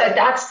crazy.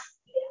 That's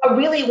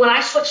really, when I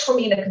switched from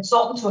being a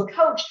consultant to a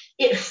coach,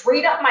 it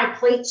freed up my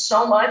plate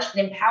so much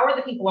and empowered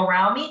the people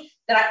around me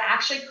that I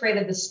actually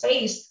created the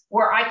space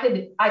where I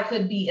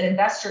could be an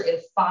investor in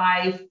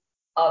 5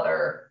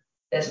 other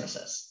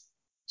businesses.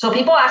 So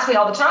people ask me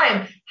all the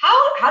time,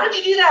 how did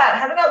you do that?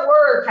 How did that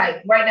work?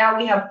 Right now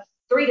we have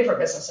 3 different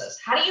businesses.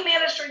 How do you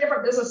manage 3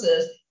 different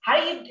businesses? How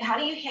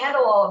do you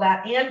handle all of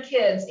that, and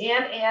kids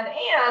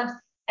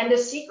and the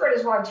secret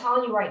is what I'm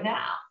telling you right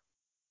now.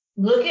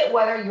 Look at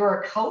whether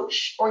you're a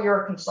coach or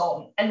you're a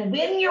consultant. And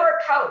when you're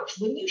a coach,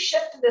 when you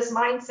shift to this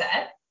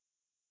mindset,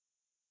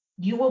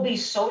 you will be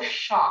so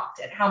shocked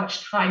at how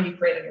much time you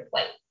create on your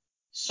plate.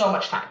 So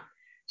much time.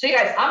 So you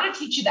guys, I'm going to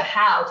teach you the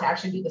how to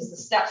actually do this, the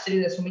steps to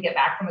do this when we get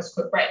back from this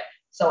quick break.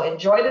 So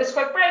enjoy this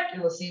quick break.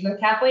 You're listening to the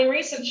Kathleen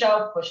Riessen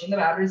Show, pushing the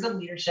boundaries of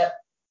leadership.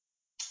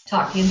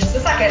 Talk to you in just a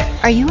second.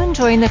 Are you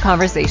enjoying the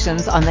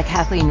conversations on the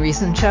Kathleen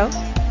Riessen Show?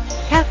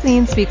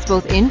 Kathleen speaks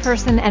both in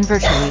person and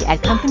virtually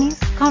at companies,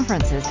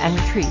 conferences, and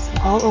retreats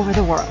all over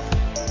the world.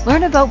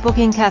 Learn about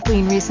booking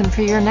Kathleen Riessen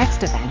for your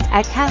next event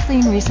at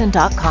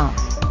KathleenRiessen.com.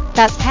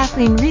 That's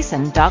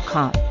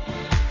KathleenRiessen.com.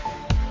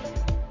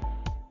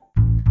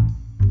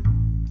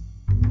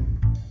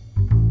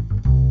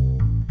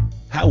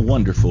 How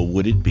wonderful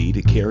would it be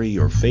to carry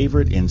your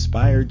favorite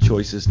Inspired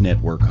Choices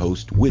Network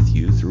host with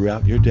you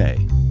throughout your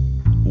day?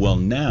 Well,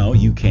 now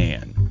you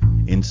can.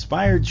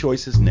 Inspired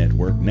Choices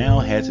Network now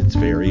has its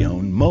very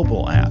own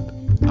mobile app.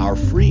 Our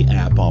free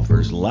app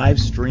offers live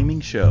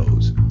streaming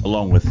shows,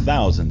 along with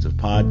thousands of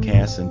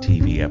podcasts and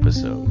TV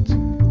episodes.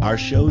 Our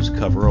shows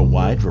cover a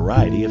wide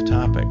variety of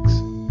topics.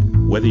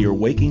 Whether you're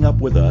waking up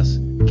with us,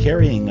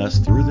 carrying us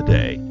through the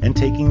day, and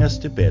taking us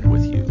to bed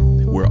with you,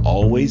 we're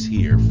always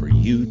here for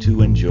you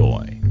to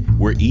enjoy.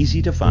 We're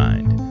easy to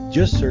find.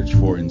 Just search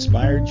for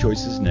Inspired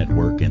Choices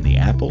Network in the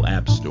Apple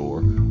App Store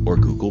or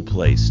Google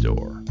Play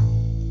Store.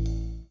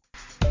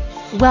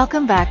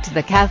 Welcome back to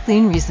the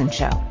Kathleen Riessen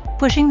Show,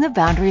 pushing the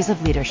boundaries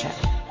of leadership.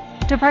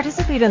 To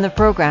participate in the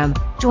program,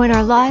 join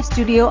our live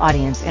studio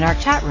audience in our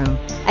chat room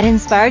at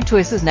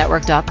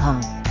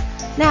inspiredchoicesnetwork.com.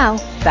 Now,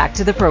 back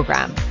to the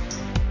program.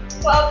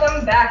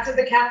 Welcome back to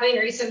the Kathleen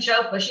Riessen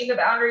Show, pushing the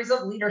boundaries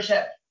of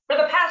leadership. For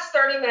the past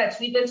 30 minutes,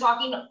 we've been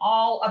talking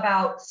all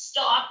about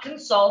stop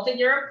consulting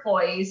your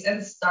employees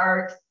and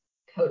start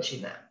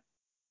coaching them.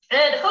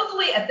 And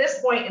hopefully at this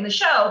point in the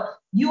show,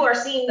 you are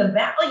seeing the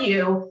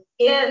value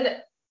in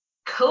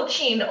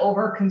coaching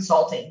over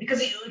consulting,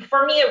 because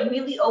for me, it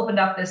really opened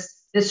up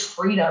this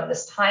freedom,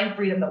 this time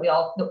freedom that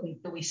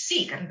we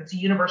seek. I think it's a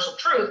universal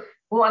truth.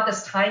 We want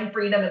this time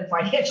freedom and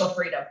financial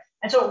freedom.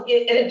 And so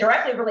it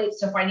directly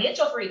relates to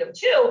financial freedom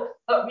too,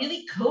 but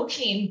really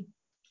coaching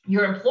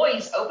your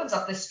employees opens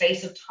up this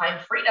space of time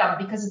freedom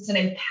because it's an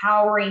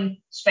empowering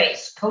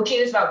space. Coaching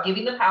is about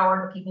giving the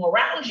power to people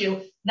around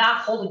you, not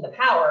holding the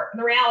power.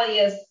 And the reality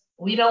is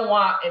we don't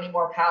want any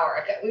more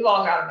power. Okay, we've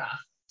all got enough.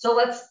 So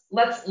let's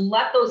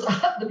let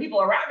the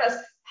people around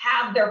us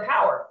have their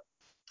power.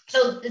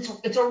 So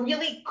it's a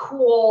really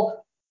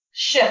cool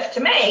shift to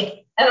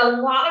make. And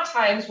a lot of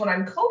times when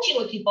I'm coaching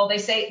with people, they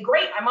say,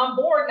 great, I'm on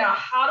board now.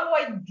 How do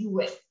I do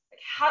it?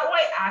 How do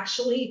I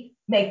actually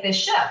make this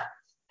shift?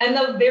 And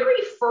the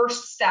very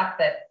first step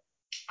that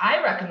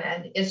I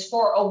recommend is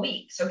for a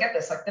week. So get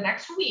this, like the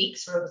next week,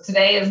 so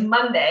today is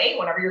Monday,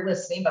 whenever you're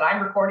listening, but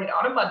I'm recording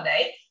on a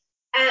Monday.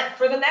 And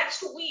for the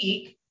next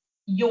week,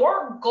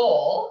 your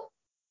goal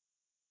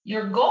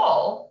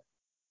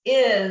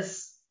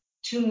is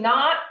to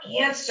not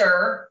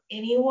answer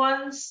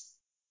anyone's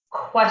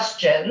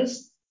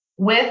questions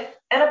with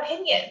an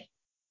opinion.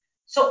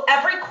 So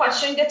every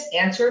question gets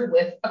answered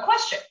with a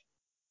question.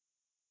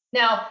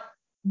 Now,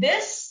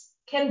 this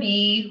can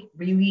be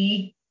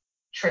really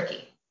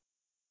tricky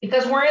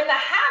because we're in the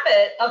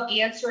habit of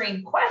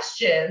answering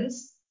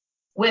questions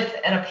with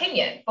an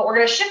opinion, but we're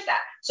going to shift that.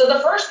 So the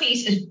first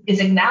piece is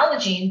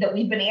acknowledging that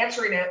we've been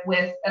answering it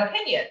with an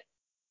opinion.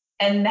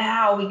 And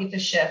now we get to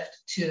shift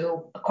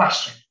to a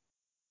question.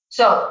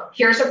 So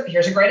here's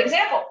a great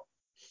example.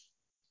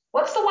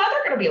 What's the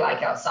weather going to be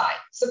like outside?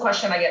 It's a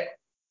question I get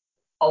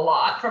a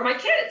lot from my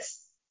kids.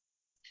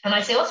 And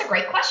I say, well, that's a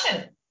great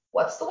question.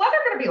 What's the weather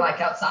going to be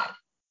like outside?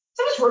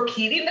 So I'm just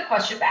repeating the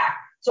question back.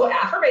 So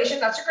affirmation,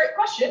 that's a great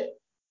question.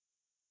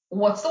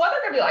 What's the weather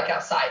going to be like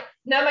outside?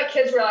 Now my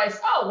kids realize,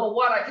 oh, well,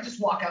 one, I could just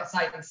walk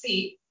outside and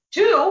see.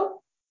 Two,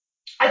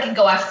 I can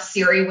go ask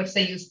Siri, which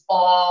they use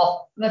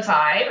all the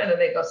time. And then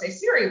they go say,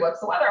 Siri,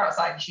 what's the weather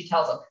outside? And she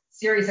tells them,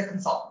 Siri's a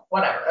consultant,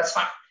 whatever, that's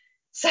fine.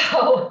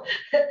 So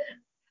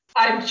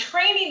I'm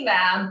training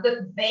them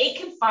that they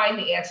can find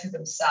the answer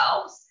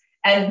themselves,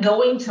 and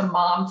going to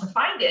mom to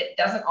find it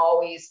doesn't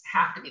always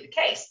have to be the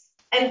case.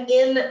 And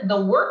in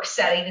the work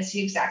setting, it's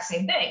the exact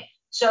same thing.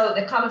 So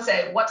they come and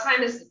say, what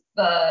time is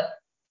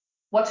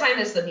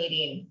the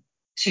meeting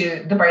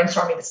to the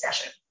brainstorming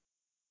discussion?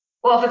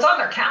 Well, if it's on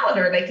their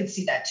calendar, they could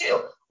see that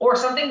too. Or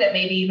something that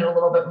maybe even a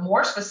little bit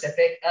more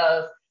specific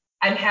of,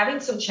 I'm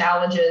having some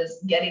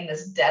challenges getting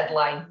this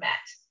deadline met.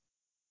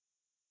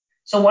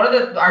 So one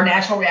of our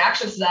natural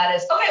reactions to that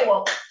is, okay,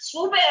 well,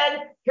 swoop in,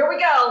 here we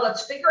go.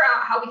 Let's figure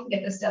out how we can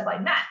get this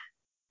deadline met.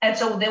 And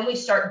so then we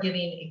start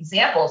giving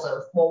examples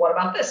of, well, what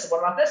about this? What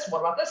about this? What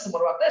about this? And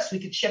what about this? We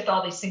could shift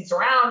all these things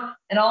around.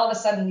 And all of a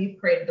sudden we've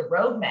created the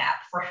roadmap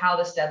for how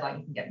this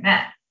deadline can get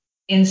met.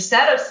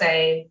 Instead of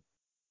saying,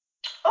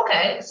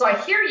 okay, so I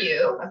hear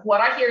you, like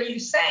what I hear you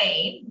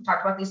saying, we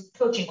talked about these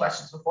coaching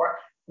questions before.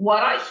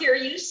 What I hear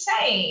you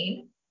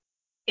saying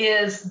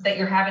is that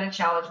you're having a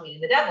challenge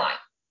meeting the deadline.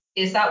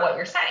 Is that what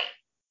you're saying?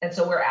 And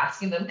so we're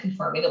asking them,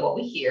 confirming that what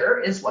we hear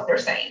is what they're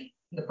saying.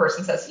 And the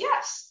person says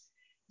yes.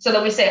 So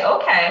then we say,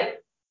 okay,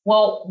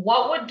 well,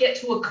 what would get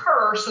to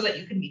occur so that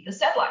you can meet this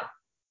deadline?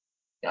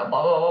 You know,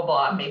 blah, blah, blah,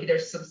 blah. Maybe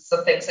there's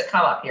some things that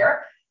come up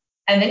here.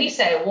 And then you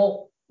say,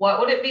 well, what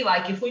would it be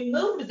like if we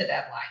moved the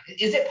deadline?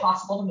 Is it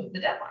possible to move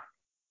the deadline?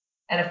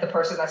 And if the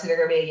person, that's either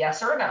going to be a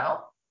yes or a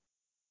no.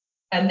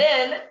 And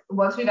then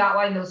once we've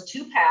outlined those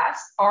two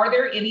paths, are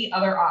there any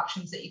other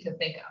options that you can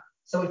think of?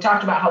 So we've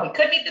talked about how we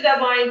could meet the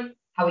deadline,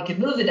 how we could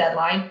move the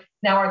deadline.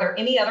 Now, are there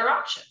any other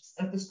options?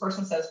 And if this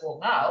person says, well,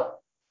 no,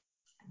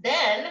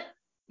 then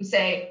we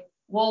say,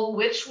 well,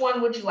 which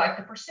one would you like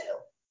to pursue?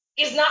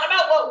 It's not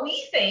about what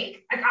we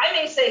think. Like I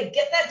may say,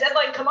 get that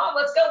deadline, come on,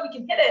 let's go, we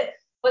can hit it.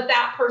 But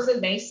that person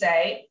may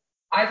say,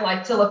 I'd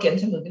like to look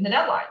into moving the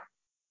deadline.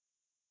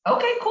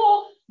 Okay,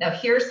 cool. Now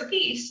here's the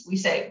piece. We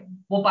say,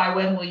 well, by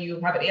when will you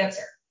have an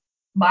answer?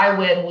 By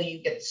when will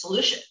you get the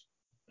solution?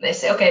 And they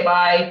say, okay,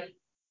 by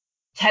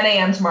 10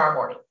 a.m. tomorrow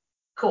morning.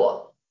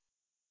 Cool.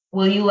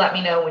 Will you let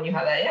me know when you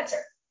have that answer?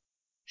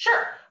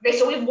 Sure. Okay,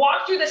 so we've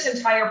walked through this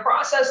entire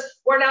process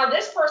where now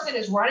this person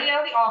is running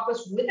out of the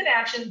office with an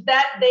action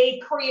that they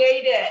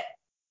created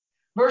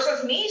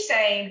versus me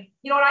saying,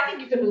 you know what, I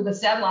think you can move this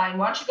deadline.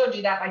 Why don't you go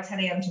do that by 10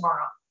 a.m.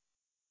 tomorrow?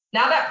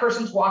 Now that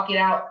person's walking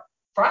out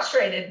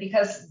frustrated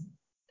because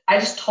I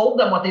just told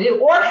them what they do,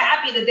 or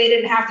happy that they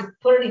didn't have to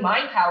put any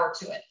mind power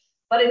to it.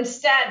 But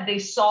instead, they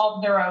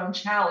solved their own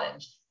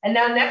challenge. And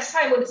now next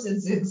time when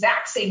this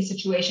exact same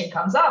situation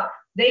comes up,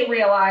 they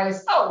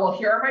realize, oh, well,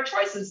 here are my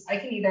choices. I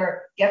can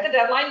either get the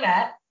deadline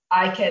met,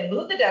 I can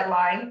move the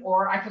deadline,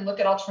 or I can look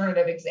at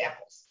alternative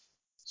examples.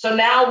 So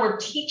now we're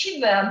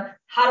teaching them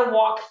how to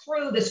walk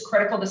through this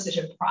critical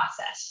decision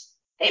process.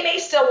 They may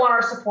still want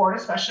our support,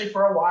 especially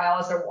for a while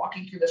as they're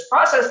walking through this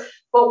process,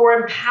 but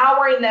we're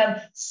empowering them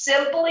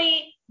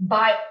simply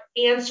by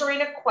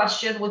answering a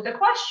question with a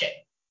question.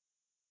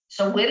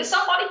 So when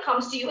somebody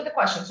comes to you with a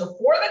question, so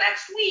for the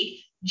next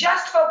week,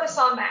 just focus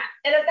on that.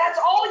 And if that's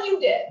all you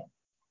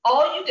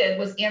did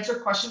was answer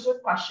questions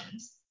with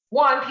questions.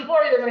 One, people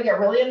are either going to get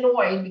really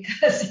annoyed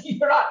because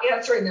you're not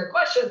answering their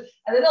questions,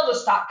 and then they'll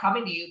just stop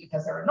coming to you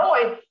because they're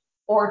annoyed.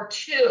 Or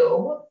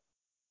two,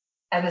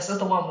 and this is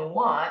the one we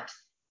want,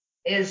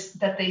 is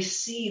that they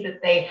see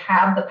that they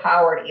have the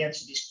power to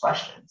answer these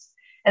questions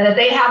and that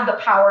they have the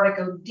power to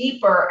go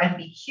deeper and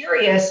be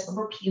curious.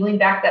 We're peeling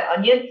back that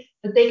onion,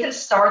 that they can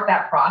start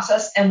that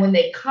process. And when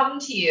they come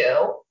to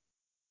you,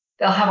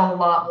 they'll have a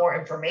lot more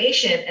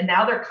information. And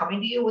now they're coming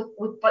to you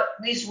with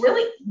these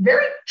really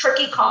very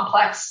tricky,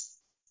 complex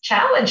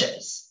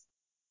challenges,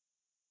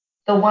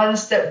 the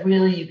ones that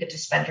really you get to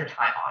spend your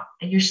time on.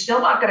 And you're still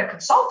not going to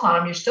consult on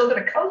them. You're still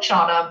going to coach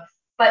on them.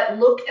 But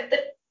look at the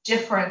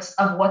difference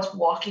of what's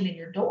walking in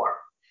your door.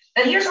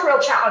 And here's a real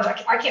challenge.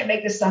 I can't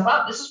make this stuff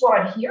up. This is what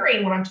I'm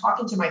hearing when I'm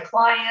talking to my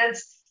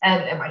clients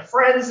and my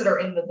friends that are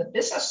in the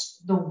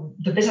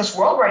business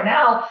world right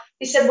now.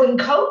 They said when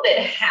COVID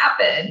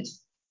happened,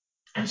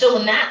 and so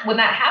when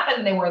that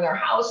happened, they were in their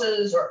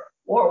houses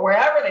or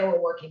wherever they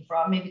were working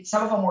from. Maybe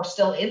some of them were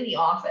still in the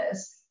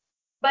office.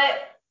 But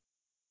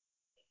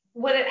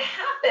when it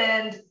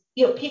happened,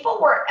 people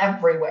were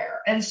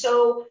everywhere. And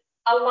so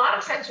a lot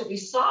of times what we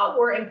saw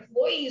were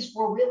employees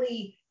were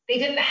really, they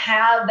didn't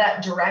have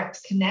that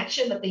direct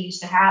connection that they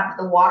used to have.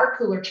 The water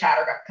cooler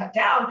chatter got cut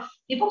down.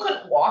 People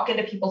couldn't walk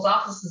into people's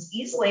offices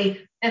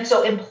easily. And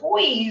so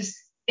employees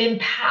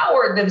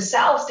empowered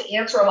themselves to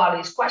answer a lot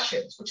of these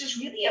questions, which is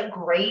really a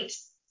great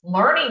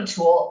learning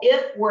tool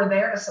if we're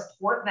there to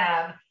support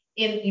them.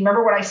 You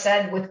remember what I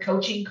said, with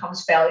coaching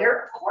comes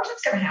failure? Of course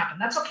it's going to happen.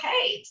 That's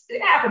okay.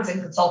 It happens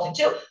in consulting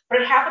too,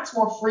 but it happens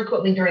more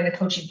frequently during the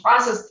coaching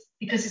process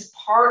because it's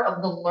part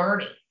of the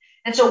learning.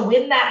 And so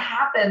when that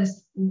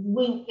happens,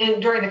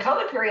 during the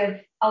COVID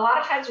period, a lot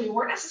of times we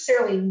weren't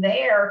necessarily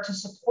there to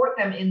support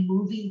them in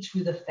moving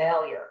through the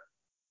failure.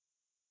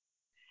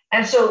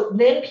 And so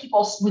then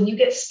when you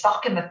get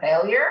stuck in the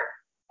failure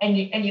and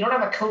you don't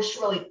have a coach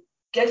to really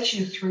get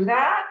you through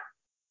that,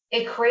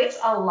 it creates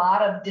a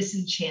lot of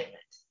disenchantment,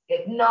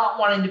 not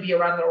wanting to be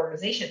around the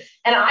organization.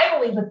 And I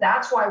believe that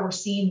that's why we're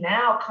seeing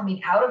now,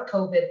 coming out of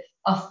COVID,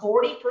 a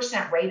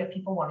 40% rate of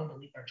people wanting to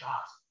leave their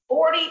jobs.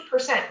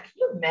 40%. Can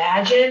you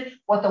imagine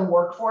what the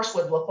workforce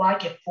would look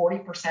like if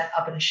 40%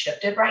 up and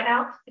shifted right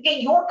now? Again,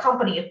 your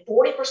company, if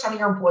 40% of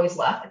your employees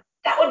left,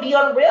 that would be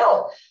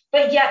unreal.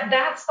 But yet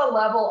that's the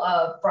level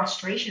of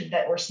frustration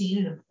that we're seeing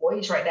in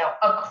employees right now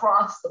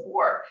across the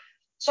board.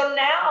 So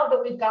now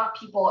that we've got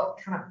people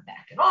kind of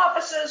back in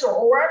offices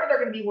or wherever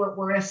they're going to be,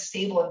 we're in a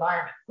stable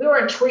environment. We were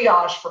in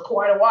triage for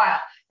quite a while.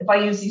 If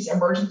I use these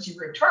emergency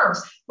room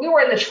terms, we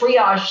were in the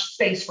triage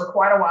space for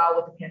quite a while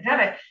with the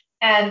pandemic.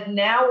 And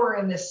now we're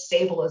in this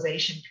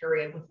stabilization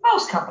period with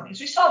most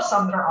companies. We still have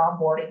some that are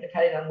onboarding,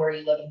 depending on where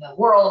you live in the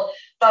world.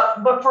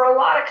 But for a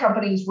lot of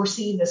companies, we're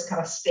seeing this kind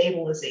of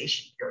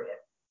stabilization period.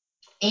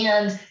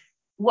 And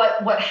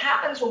what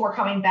happens when we're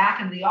coming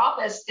back into the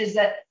office is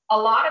that a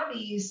lot of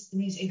these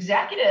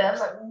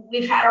executives,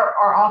 we've had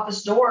our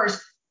office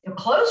doors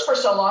closed for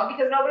so long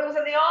because nobody was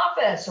in the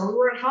office, or we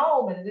were at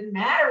home and it didn't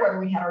matter whether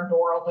we had our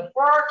door open,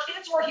 or our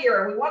kids were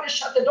here and we wanted to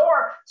shut the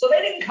door so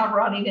they didn't come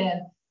running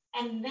in.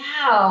 And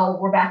now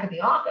we're back in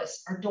the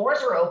office. Our doors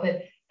are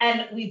open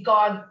and we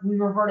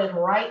reverted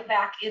right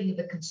back into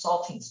the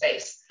consulting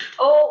space.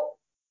 Oh,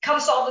 come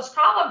solve this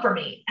problem for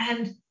me.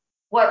 And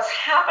what's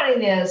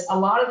happening is a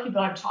lot of the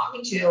people I'm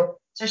talking to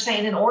are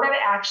saying, in order to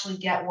actually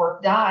get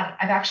work done,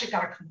 I've actually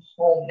got to come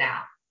home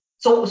now.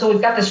 So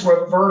we've got this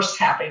reverse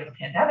happening in the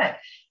pandemic.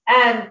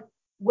 And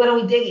when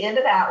we dig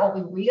into that, what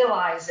we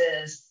realize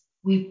is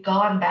we've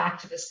gone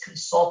back to this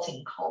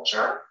consulting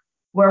culture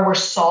where we're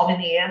solving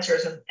the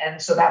answers.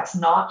 And so that's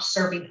not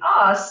serving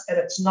us, and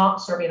it's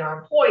not serving our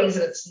employees,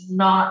 and it's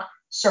not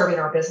serving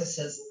our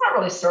businesses. It's not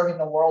really serving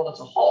the world as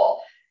a whole.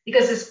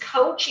 Because this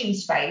coaching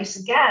space,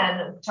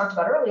 again, we talked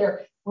about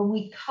earlier, when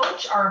we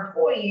coach our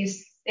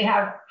employees, they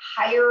have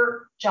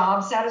higher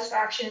job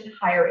satisfaction,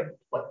 higher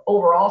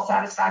overall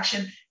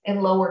satisfaction,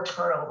 and lower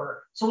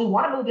turnover. So we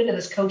want to move into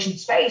this coaching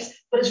space,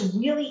 but it's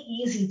really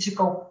easy to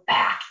go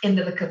back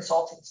into the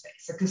consulting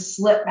space, or to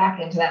slip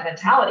back into that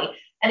mentality.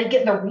 And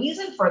again, the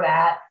reason for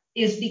that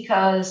is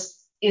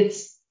because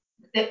it's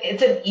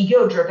an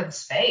ego-driven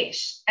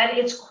space, and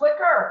it's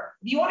quicker.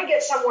 If you want to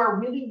get somewhere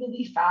really,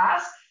 really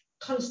fast,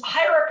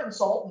 hire a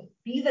consultant,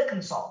 be the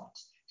consultant.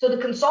 So the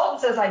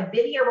consultant says, I've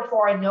been here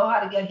before, I know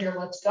how to get here,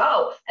 let's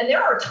go. And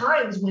there are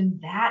times when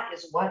that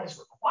is what is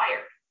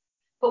required.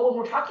 But when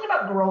we're talking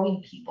about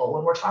growing people,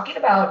 when we're talking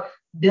about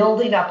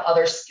building up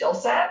other skill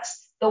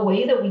sets, the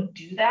way that we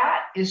do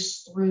that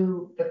is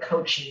through the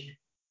coaching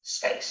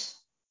space.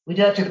 We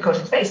do that through the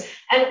coaching space.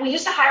 And we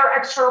used to hire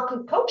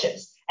external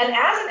coaches. And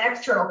as an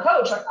external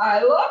coach,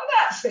 I love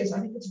that space.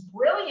 I think it's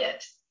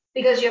brilliant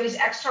because you have these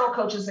external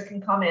coaches that can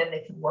come in,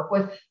 they can work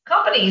with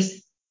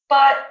companies.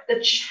 But the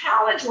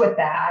challenge with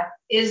that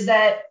is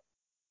that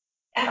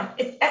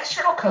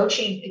external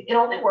coaching, it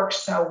only works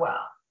so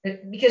well.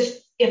 Because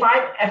if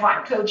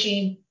I'm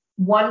coaching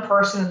one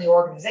person in the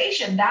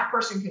organization, that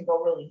person can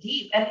go really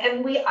deep.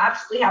 And we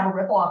absolutely have a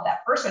ripple off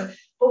that person.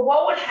 But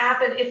what would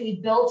happen if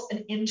we built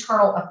an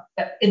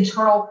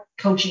internal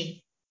coaching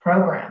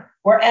program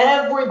where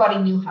everybody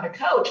knew how to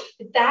coach?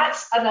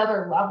 That's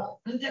another level.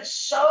 And that's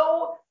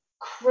so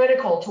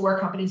critical to where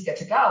companies get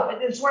to go.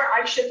 And it's where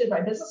I've shifted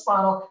my business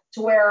model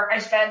to where I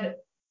used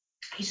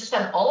to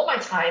spend all of my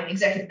time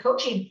executive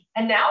coaching.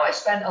 And now I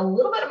spend a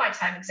little bit of my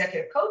time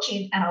executive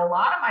coaching and a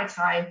lot of my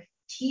time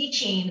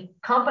teaching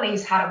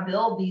companies how to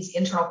build these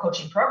internal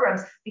coaching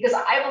programs, because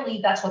I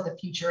believe that's what the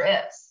future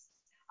is.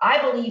 I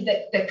believe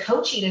that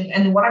coaching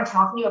and what I'm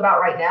talking to you about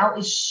right now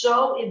is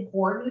so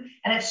important,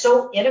 and it's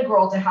so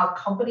integral to how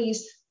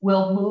companies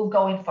will move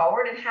going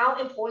forward and how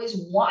employees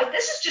want.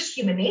 This is just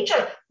human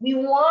nature. We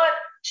want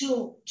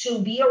to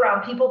be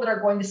around people that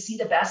are going to see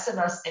the best in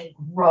us and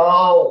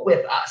grow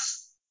with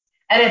us.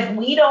 And if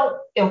we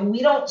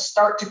don't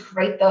start to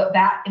create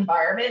that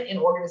environment in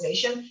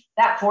organization,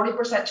 that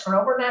 40%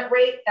 turnover net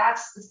rate,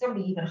 it's going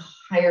to be even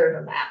higher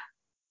than that.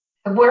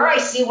 And where I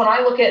see, when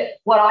I look at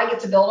what I get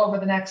to build over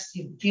the next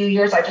few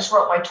years, I just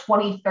wrote my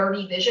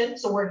 2030 vision.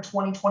 So we're in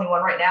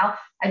 2021 right now.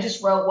 I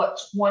just wrote what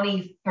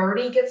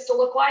 2030 gets to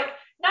look like,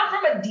 not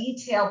from a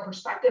detailed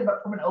perspective,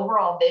 but from an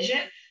overall vision.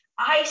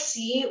 I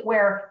see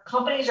where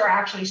companies are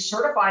actually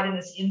certified in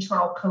this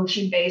internal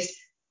coaching based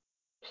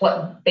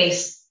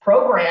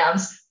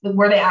programs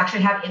where they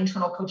actually have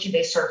internal coaching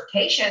based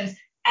certifications,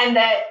 and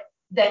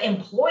that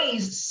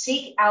employees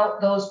seek out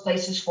those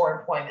places for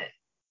employment.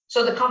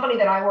 So the company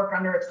that I work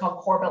under, it's called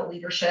Corbett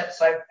Leadership.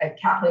 So I have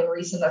Kathleen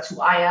Reason, that's who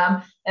I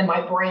am, and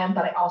my brand,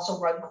 but I also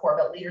run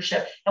Corbett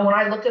Leadership. And when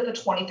I looked at the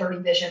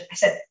 2030 vision, I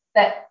said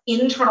that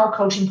internal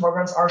coaching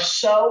programs are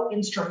so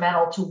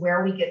instrumental to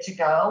where we get to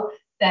go,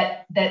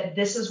 that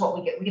this is what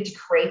we get. We get to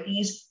create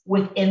these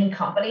within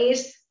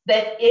companies,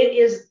 that it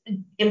is,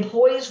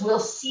 employees will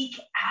seek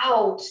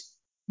out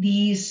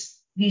these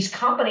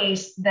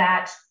companies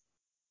that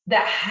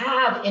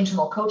have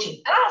internal coaching.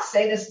 And I don't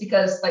say this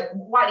because, like,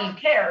 why do you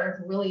care?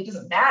 It really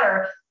doesn't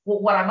matter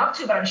what I'm up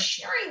to, but I'm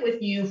sharing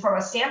with you from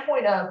a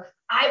standpoint of,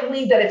 I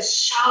believe that it's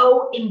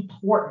so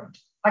important.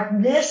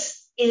 Like,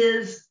 this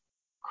is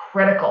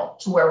critical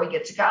to where we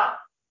get to go.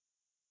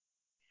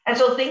 And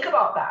so think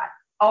about that.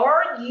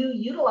 Are you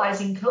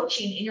utilizing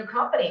coaching in your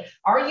company?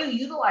 Are you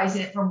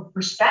utilizing it from a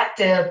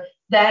perspective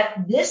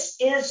that this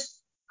is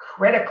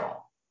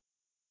critical?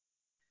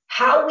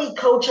 How we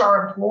coach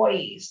our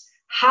employees,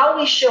 how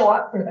we show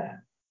up for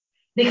them.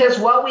 Because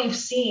what we've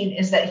seen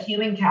is that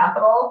human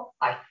capital,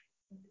 like,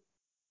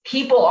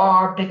 people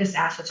are our biggest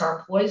assets. Our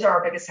employees are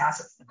our biggest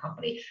assets in the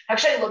company.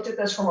 Actually, I looked at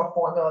this from a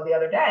formula the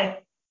other day,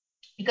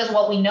 because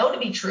what we know to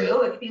be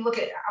true, if you look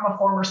at, I'm a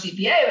former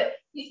CPA, but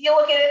you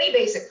look at any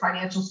basic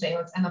financial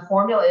statements, and the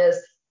formula is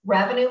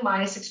revenue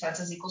minus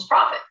expenses equals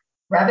profit.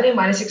 Revenue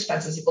minus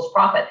expenses equals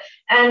profit.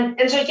 And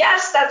so,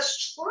 yes,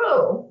 that's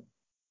true.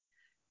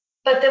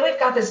 But then we've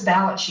got this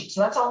balance sheet.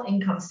 So that's all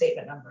income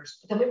statement numbers.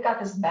 But then we've got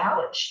this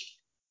balance sheet.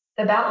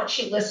 The balance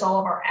sheet lists all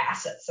of our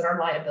assets and our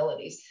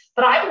liabilities.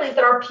 But I believe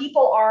that our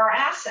people are our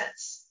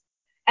assets.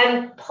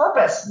 And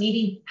purpose,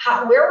 meaning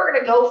where we're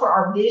going to go for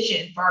our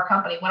vision for our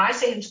company. When I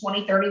say in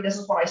 2030, this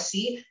is what I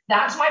see,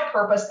 that's my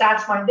purpose,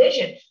 that's my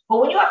vision.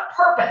 But when you have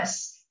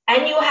purpose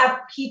and you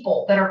have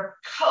people that are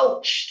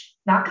coached,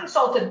 not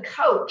consulted,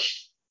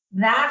 coached,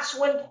 that's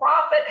when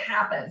profit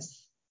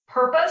happens.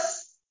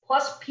 Purpose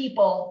plus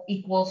people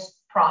equals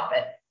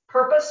profit.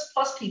 Purpose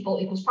plus people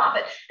equals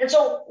profit. And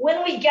so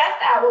when we get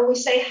that, when we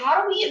say,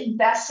 how do we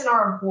invest in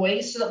our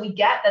employees so that we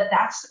get that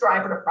that's the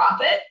driver to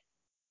profit?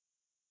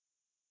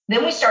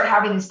 Then we start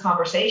having these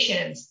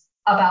conversations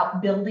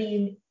about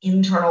building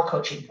internal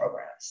coaching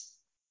programs,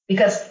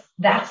 because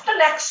that's the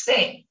next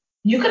thing.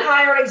 You could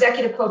hire an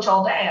executive coach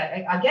all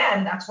day.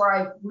 Again, that's where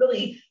I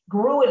really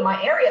grew in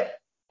my area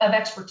of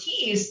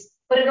expertise,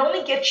 but it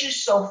only gets you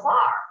so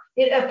far.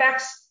 It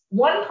affects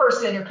one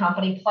person in your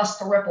company plus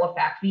the ripple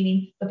effect,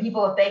 meaning the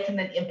people that they can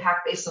then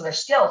impact based on their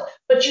skills.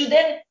 But you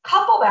then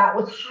couple that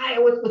with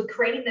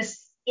creating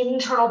this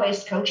internal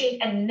based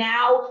coaching, and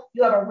now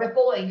you have a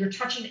ripple and you're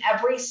touching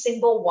every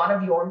single one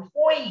of your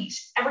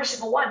employees, every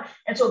single one.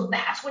 And so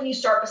that's when you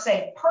start to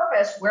say,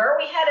 purpose, where are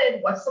we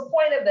headed? What's the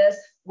point of this?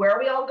 Where are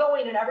we all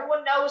going? And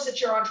everyone knows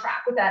that you're on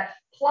track with that.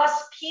 Plus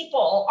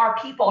people, our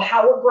people,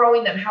 how we're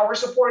growing them, how we're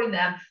supporting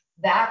them.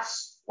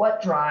 That's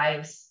what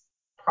drives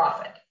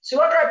profit. So you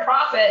want to drive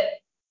profit,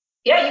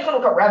 Yeah, you can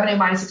look at revenue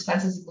minus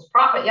expenses equals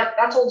profit. Yep,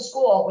 that's old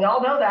school. We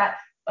all know that.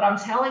 But I'm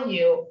telling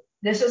you,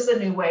 this is the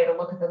new way to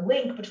look at the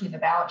link between the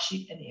balance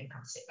sheet and the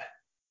income statement.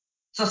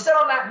 So sit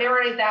on that,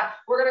 marinate that.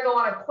 We're going to go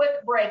on a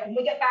quick break. When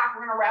we get back,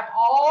 we're going to wrap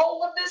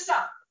all of this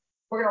up.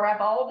 We're going to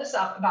wrap all of this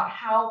up about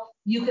how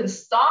you can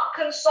stop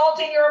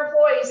consulting your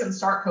employees and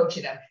start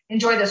coaching them.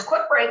 Enjoy this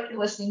quick break. You're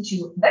listening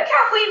to The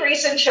Kathleen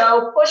Riessen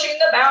Show, pushing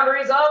the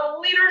boundaries of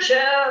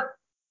leadership.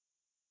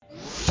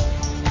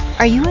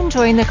 Are you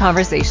enjoying the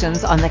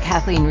conversations on The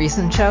Kathleen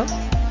Riessen Show?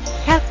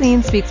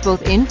 Kathleen speaks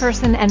both in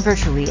person and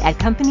virtually at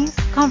companies,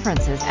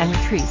 conferences, and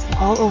retreats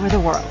all over the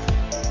world.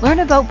 Learn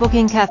about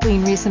booking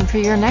Kathleen Riessen for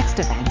your next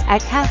event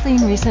at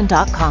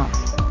KathleenRiessen.com.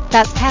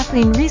 That's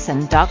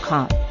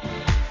KathleenRiessen.com.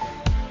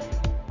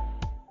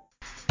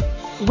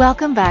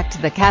 Welcome back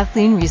to The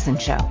Kathleen Riessen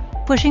Show,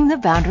 pushing the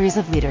boundaries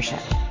of leadership.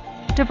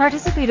 To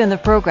participate in the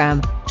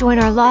program, join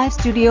our live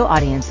studio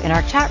audience in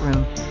our chat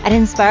room at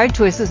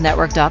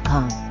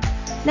InspiredChoicesNetwork.com.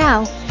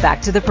 Now,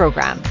 back to the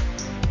program.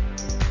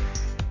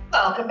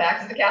 Welcome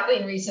back to The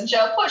Kathleen Riessen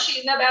Show,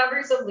 pushing the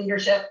boundaries of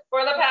leadership.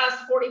 For the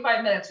past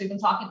 45 minutes, we've been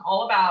talking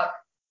all about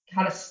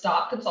how to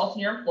stop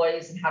consulting your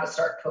employees and how to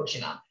start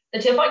coaching them. The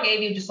tip I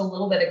gave you just a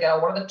little bit ago,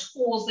 one of the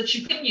tools that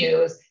you can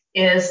use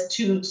is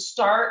to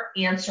start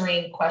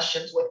answering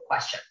questions with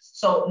questions.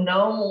 So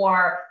no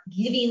more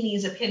giving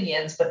these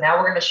opinions, but now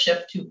we're going to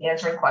shift to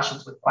answering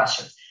questions with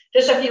questions.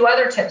 Just a few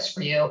other tips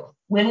for you.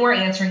 When we're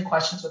answering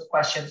questions with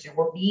questions,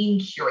 we're being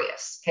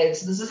curious. Okay,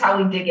 so this is how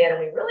we dig in and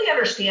we really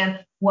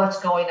understand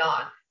what's going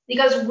on.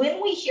 Because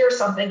when we hear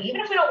something,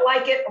 even if we don't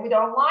like it or we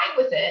don't align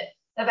with it,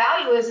 the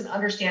value is in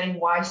understanding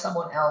why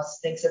someone else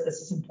thinks that this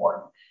is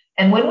important.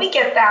 And when we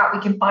get that, we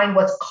can find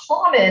what's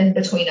common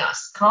between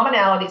us.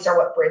 Commonalities are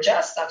what bridge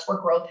us. That's where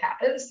growth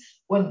happens.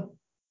 When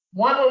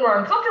we're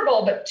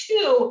uncomfortable, but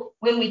two,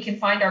 when we can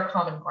find our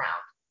common ground.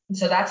 And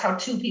so that's how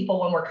two people,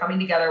 when we're coming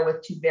together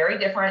with two very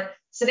different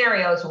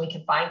scenarios, when we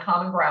can find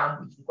common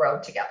ground, we can grow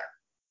together.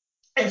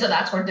 And so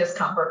that's where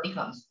discomfort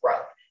becomes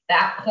growth.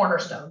 That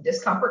cornerstone,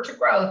 discomfort to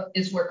growth,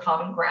 is where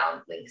common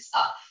ground links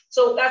up.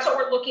 So that's what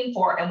we're looking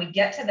for. And we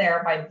get to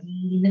there by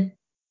being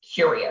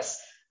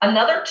curious.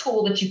 Another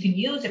tool that you can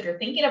use if you're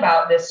thinking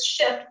about this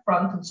shift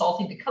from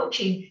consulting to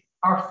coaching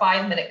are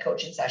 5-minute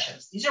coaching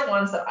sessions. These are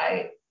ones that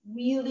I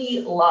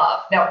really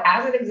love. Now,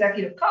 as an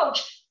executive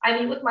coach, I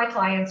meet with my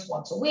clients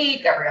once a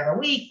week, every other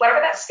week, whatever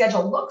that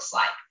schedule looks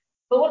like.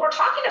 But when we're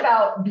talking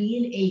about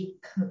being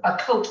a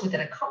coach within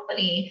a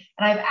company,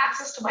 and I have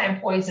access to my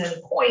employees at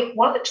any point,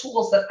 one of the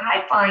tools that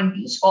I find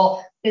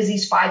useful is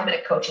these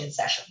 5-minute coaching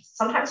sessions.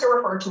 Sometimes they're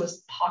referred to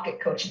as pocket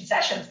coaching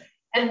sessions.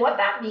 And what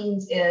that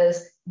means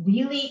is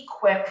really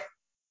quick,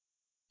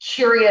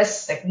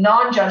 curious, like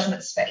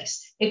non-judgment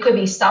space. It could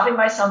be stopping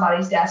by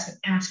somebody's desk and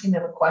asking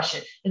them a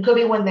question. It could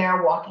be when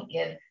they're walking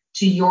in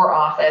to your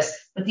office,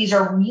 but these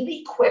are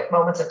really quick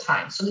moments of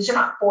time. So these are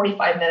not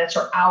 45 minutes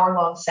or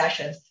hour-long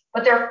sessions,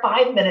 but they're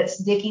 5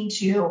 minutes digging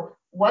to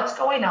what's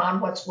going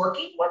on, what's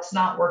working, what's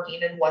not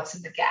working, and what's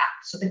in the gap.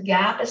 So the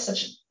gap is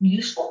such a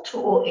useful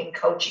tool in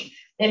coaching.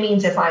 It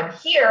means if I'm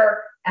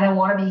here and I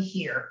want to be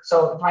here.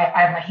 So if I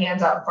have my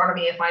hands out in front of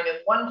me, if I'm in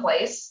one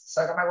place,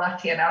 so I got my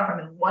left hand out, if I'm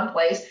in one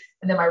place,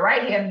 and then my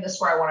right hand, this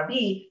is where I want to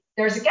be,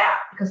 there's a gap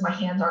because my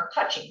hands aren't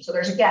touching. So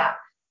there's a gap.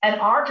 And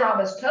our job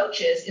as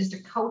coaches is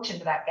to coach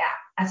into that gap.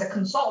 As a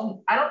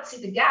consultant, I don't see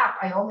the gap.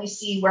 I only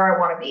see where I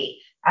want to be.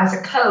 As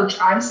a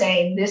coach, I'm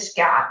saying this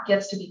gap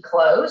gets to be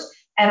closed,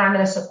 and I'm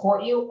going to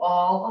support you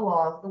all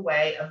along the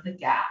way of the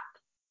gap.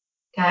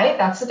 Okay,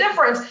 that's the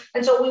difference.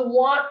 And so we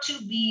want to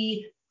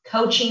be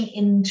coaching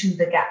into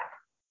the gap,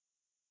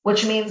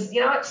 which means,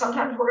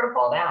 sometimes we're going to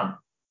fall down.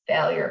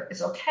 Failure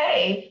is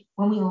okay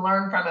when we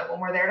learn from it,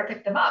 when we're there to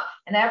pick them up.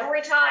 And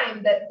every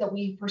time that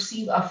we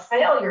perceive a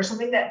failure,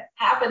 something that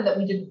happened that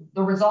we didn't,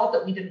 the result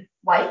that we didn't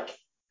like,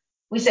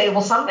 we say,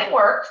 well, something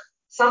worked,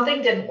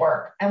 something didn't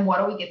work, and what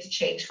do we get to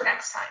change for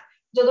next time?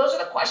 So those are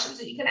the questions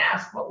that you can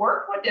ask. What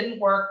worked, what didn't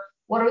work,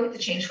 what do we get to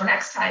change for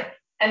next time?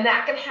 And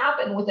that can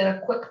happen within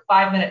a quick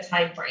 5-minute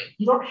time frame.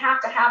 You don't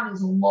have to have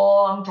these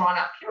long,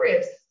 drawn-out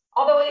periods,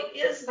 although it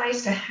is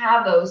nice to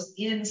have those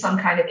in some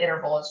kind of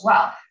interval as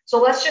well. So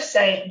let's just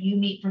say you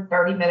meet for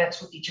 30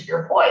 minutes with each of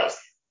your employees.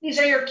 These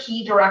are your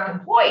key direct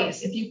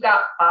employees. If you've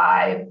got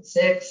 5,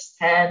 6,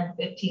 10,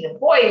 15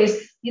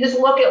 employees, you just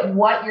look at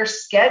what your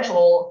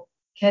schedule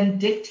can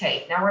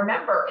dictate. Now,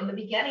 remember, in the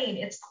beginning,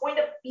 it's going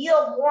to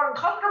feel more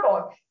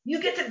uncomfortable. You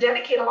get to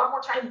dedicate a lot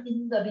more time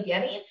in the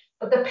beginning,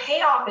 but the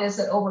payoff is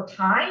that over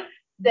time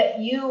that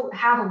you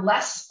have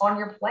less on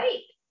your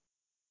plate.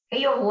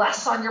 Okay, you have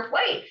less on your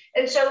plate.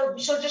 And so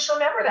just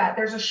remember that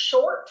there's a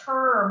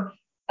short-term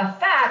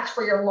effect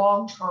for your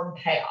long-term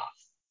payoff.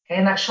 Okay,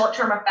 and that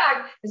short-term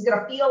effect is going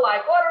to feel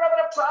like, I don't have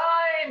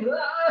enough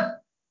time.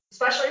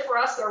 Especially for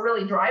us that are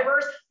really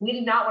drivers, we do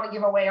not want to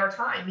give away our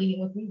time.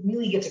 Meaning, if we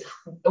really get to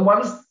the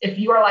ones, if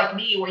you are like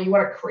me, where you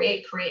want to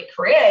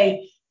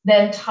create,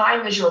 then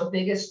time is your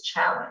biggest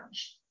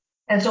challenge.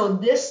 And so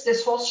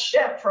this whole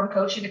shift from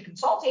coaching to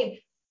consulting,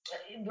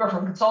 or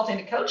from consulting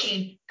to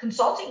coaching,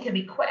 consulting can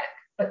be quick.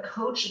 but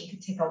coaching can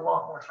take a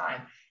lot more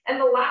time. And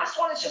the last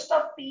one is just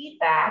a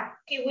feedback.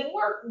 Okay, when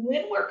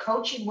we're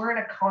coaching, we're in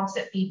a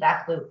constant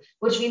feedback loop,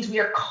 which means we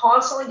are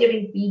constantly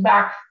giving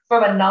feedback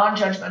from a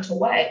non-judgmental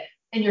way.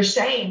 And you're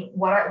saying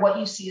what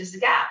you see is the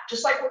gap.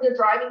 Just like when you're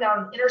driving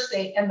down an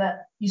interstate and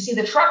you see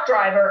the truck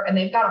driver and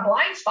they've got a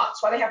blind spot.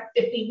 That's why they have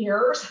 50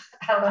 mirrors.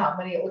 I don't know how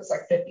many, it looks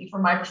like 50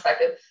 from my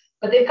perspective,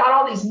 but they've got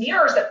all these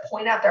mirrors that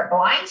point out their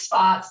blind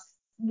spots.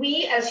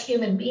 We as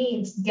human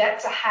beings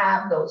get to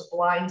have those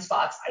blind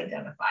spots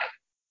identified.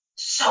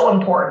 So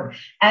important.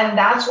 And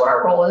that's what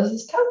our role is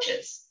as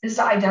coaches, is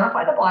to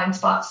identify the blind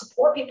spots,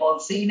 support people in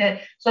seeing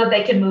it so that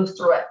they can move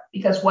through it.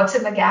 Because what's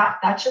in the gap,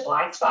 that's your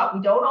blind spot.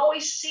 We don't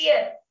always see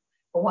it.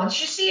 But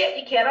once you see it,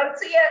 you can't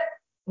unsee it.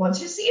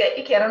 Once you see it,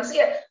 you can't unsee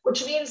it,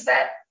 which means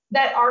that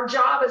our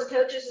job as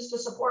coaches is to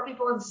support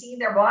people in seeing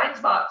their blind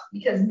spots,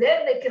 because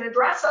then they can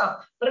address them.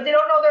 But if they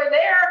don't know they're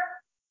there,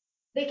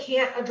 they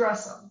can't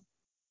address them.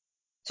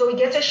 So we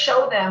get to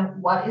show them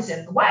what is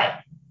in the way.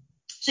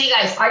 So you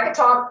guys, I could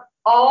talk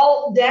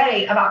all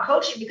day about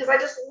coaching because I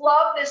just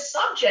love this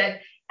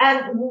subject.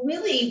 And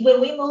really, when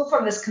we move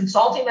from this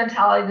consulting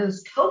mentality to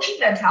this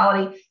coaching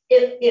mentality,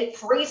 it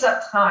frees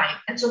up time.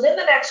 And so then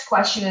the next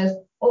question is,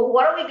 well,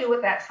 what do we do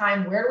with that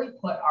time? Where do we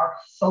put our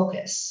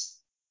focus?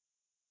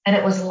 And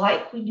it was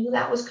like we knew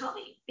that was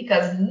coming,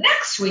 because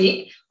next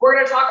week, we're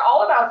going to talk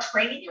all about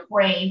training your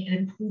brain and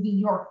improving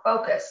your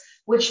focus,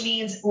 which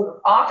means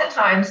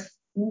oftentimes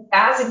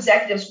as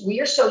executives, we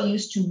are so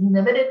used to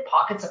limited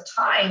pockets of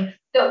time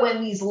that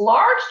when these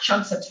large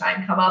chunks of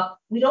time come up,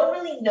 we don't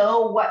really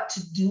know what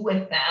to do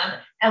with them.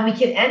 And we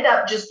can end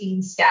up just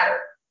being scattered,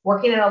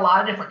 working in a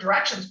lot of different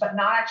directions, but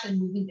not actually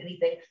moving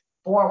anything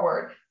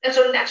forward. And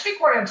so next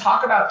week, we're going to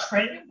talk about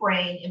training your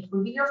brain,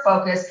 improving your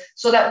focus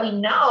so that we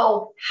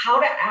know how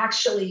to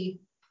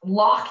actually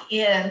lock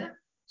in.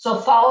 So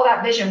follow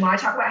that vision. When I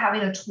talk about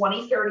having a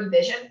 2030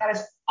 vision, that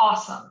is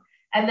awesome.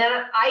 And then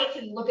I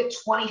can look at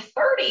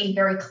 2030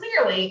 very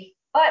clearly,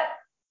 but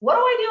what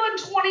do I do in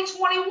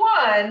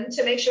 2021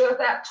 to make sure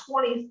that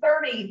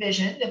 2030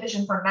 vision, the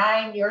vision for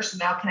 9 years from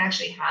now, can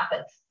actually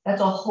happen? That's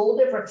a whole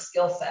different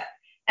skill set.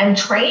 And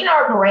training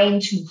our brain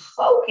to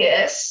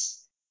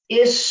focus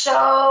is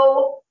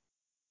so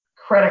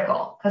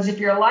critical, because if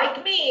you're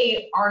like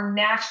me, our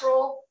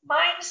natural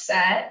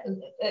mindset,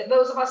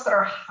 those of us that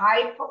are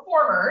high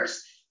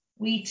performers,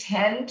 we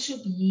tend to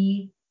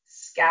be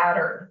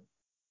scattered.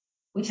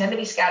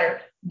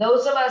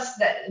 Those of us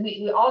that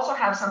we also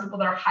have some people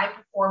that are high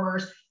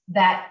performers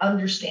that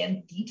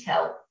understand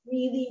detail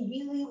really,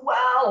 really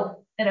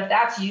well. And if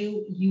that's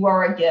you, you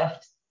are a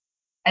gift.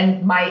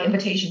 And my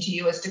invitation to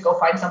you is to go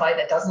find somebody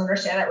that doesn't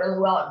understand that really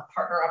well and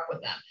partner up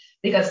with them,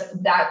 because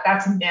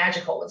that's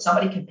magical when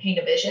somebody can paint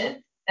a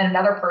vision and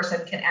another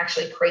person can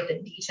actually create the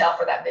detail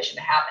for that vision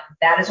to happen.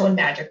 That is when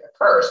magic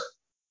occurs.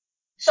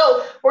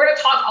 So we're going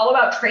to talk all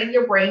about training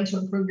your brain to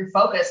improve your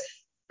focus.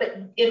 But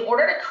in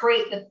order to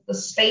create the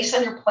space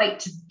on your plate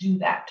to do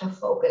that, to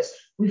focus,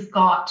 we've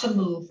got to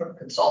move from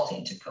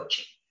consulting to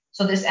coaching.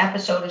 So this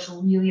episode is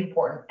really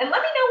important. And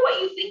let me know what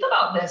you think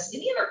about this.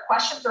 Any other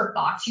questions or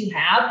thoughts you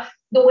have?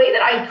 The way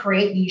that I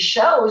create these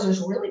shows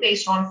is really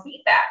based on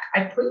feedback.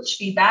 I preach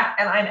feedback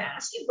and I'm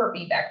asking for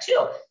feedback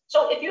too.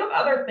 So if you have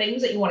other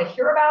things that you want to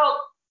hear about,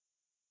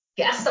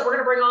 guests that we're going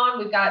to bring on,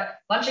 we've got a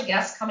bunch of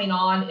guests coming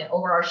on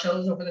over our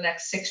shows over the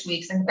next 6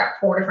 weeks. And we've got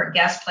 4 different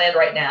guests planned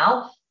right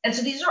now. And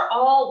so these are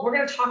all, we're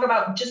going to talk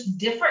about just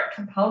different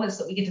components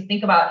that we get to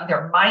think about,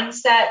 either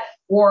mindset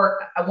or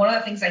one of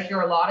the things I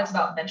hear a lot is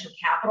about venture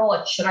capital.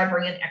 Like, should I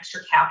bring in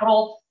extra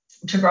capital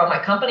to grow my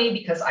company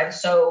because I'm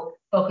so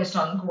focused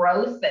on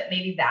growth that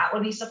maybe that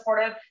would be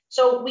supportive?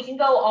 So we can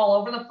go all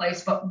over the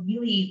place, but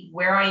really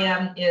where I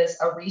am is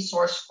a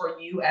resource for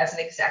you as an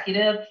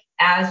executive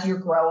as you're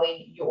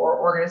growing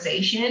your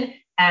organization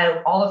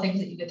and all the things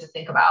that you get to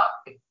think about.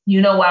 You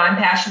know what I'm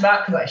passionate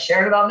about because I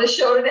shared it on this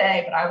show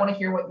today, but I want to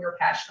hear what you're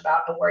passionate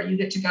about and where you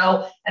get to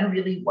go and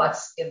really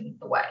what's in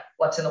the way,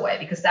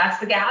 because that's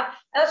the gap.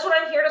 And that's what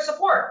I'm here to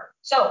support.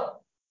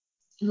 So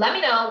let me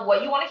know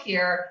what you want to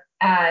hear.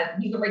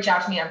 You can reach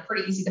out to me. I'm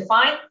pretty easy to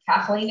find.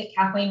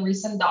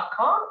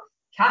 Kathleen@KathleenRiessen.com.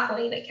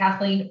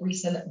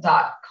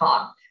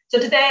 Kathleen@KathleenRiessen.com. So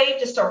today,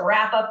 just to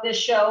wrap up this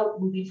show,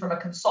 moving from a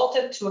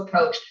consultant to a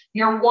coach,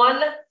 your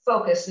one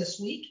focus this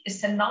week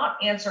is to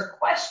not answer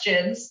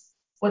questions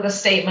with a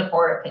statement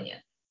or an opinion,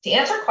 to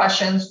answer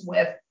questions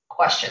with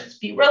questions.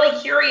 Be really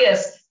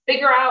curious,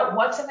 figure out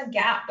what's in the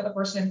gap for the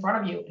person in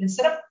front of you. And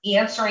instead of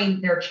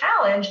answering their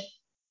challenge,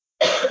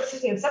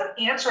 instead of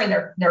answering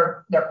their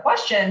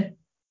question,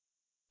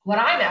 what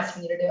I'm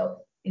asking you to do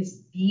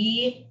is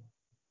be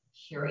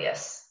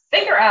curious.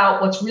 Figure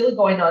out what's really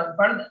going on in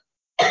front of them.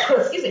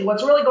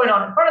 What's really going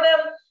on in front of them,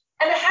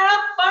 and have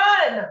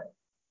fun.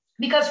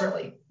 Because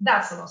really,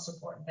 that's the most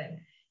important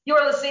thing. You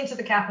are listening to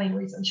the Kathleen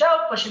Riessen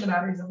Show, pushing the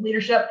boundaries of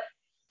leadership.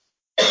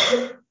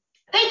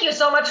 Thank you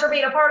so much for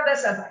being a part of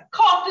this as I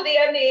cough to the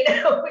ending.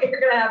 We're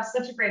going to have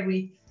such a great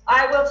week.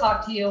 I will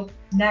talk to you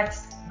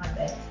next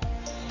Monday.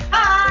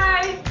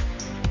 Bye.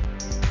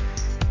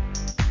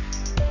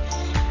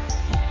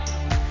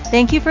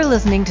 Thank you for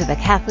listening to The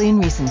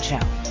Kathleen Riessen Show,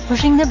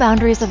 pushing the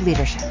boundaries of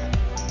leadership.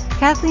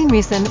 Kathleen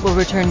Riessen will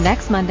return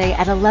next Monday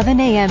at 11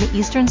 a.m.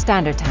 Eastern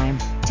Standard Time,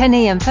 10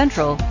 a.m.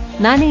 Central,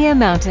 9 a.m.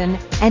 Mountain,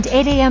 and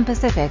 8 a.m.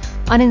 Pacific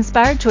on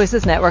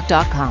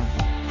InspiredChoicesNetwork.com.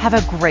 Have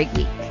a great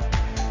week.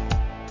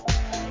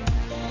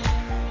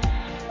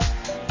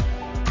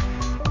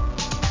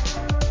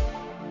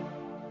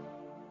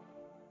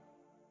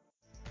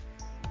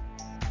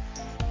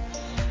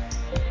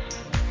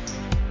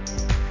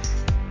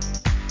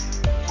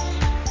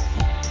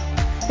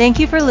 Thank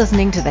you for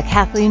listening to The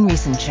Kathleen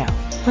Riessen Show,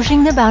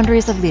 pushing the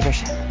boundaries of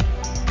leadership.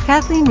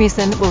 Kathleen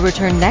Riessen will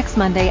return next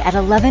Monday at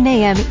 11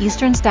 a.m.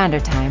 Eastern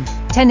Standard Time,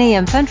 10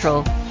 a.m.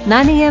 Central,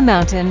 9 a.m.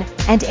 Mountain,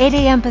 and 8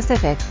 a.m.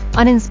 Pacific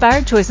on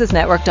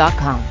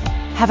InspiredChoicesNetwork.com.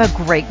 Have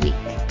a great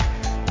week.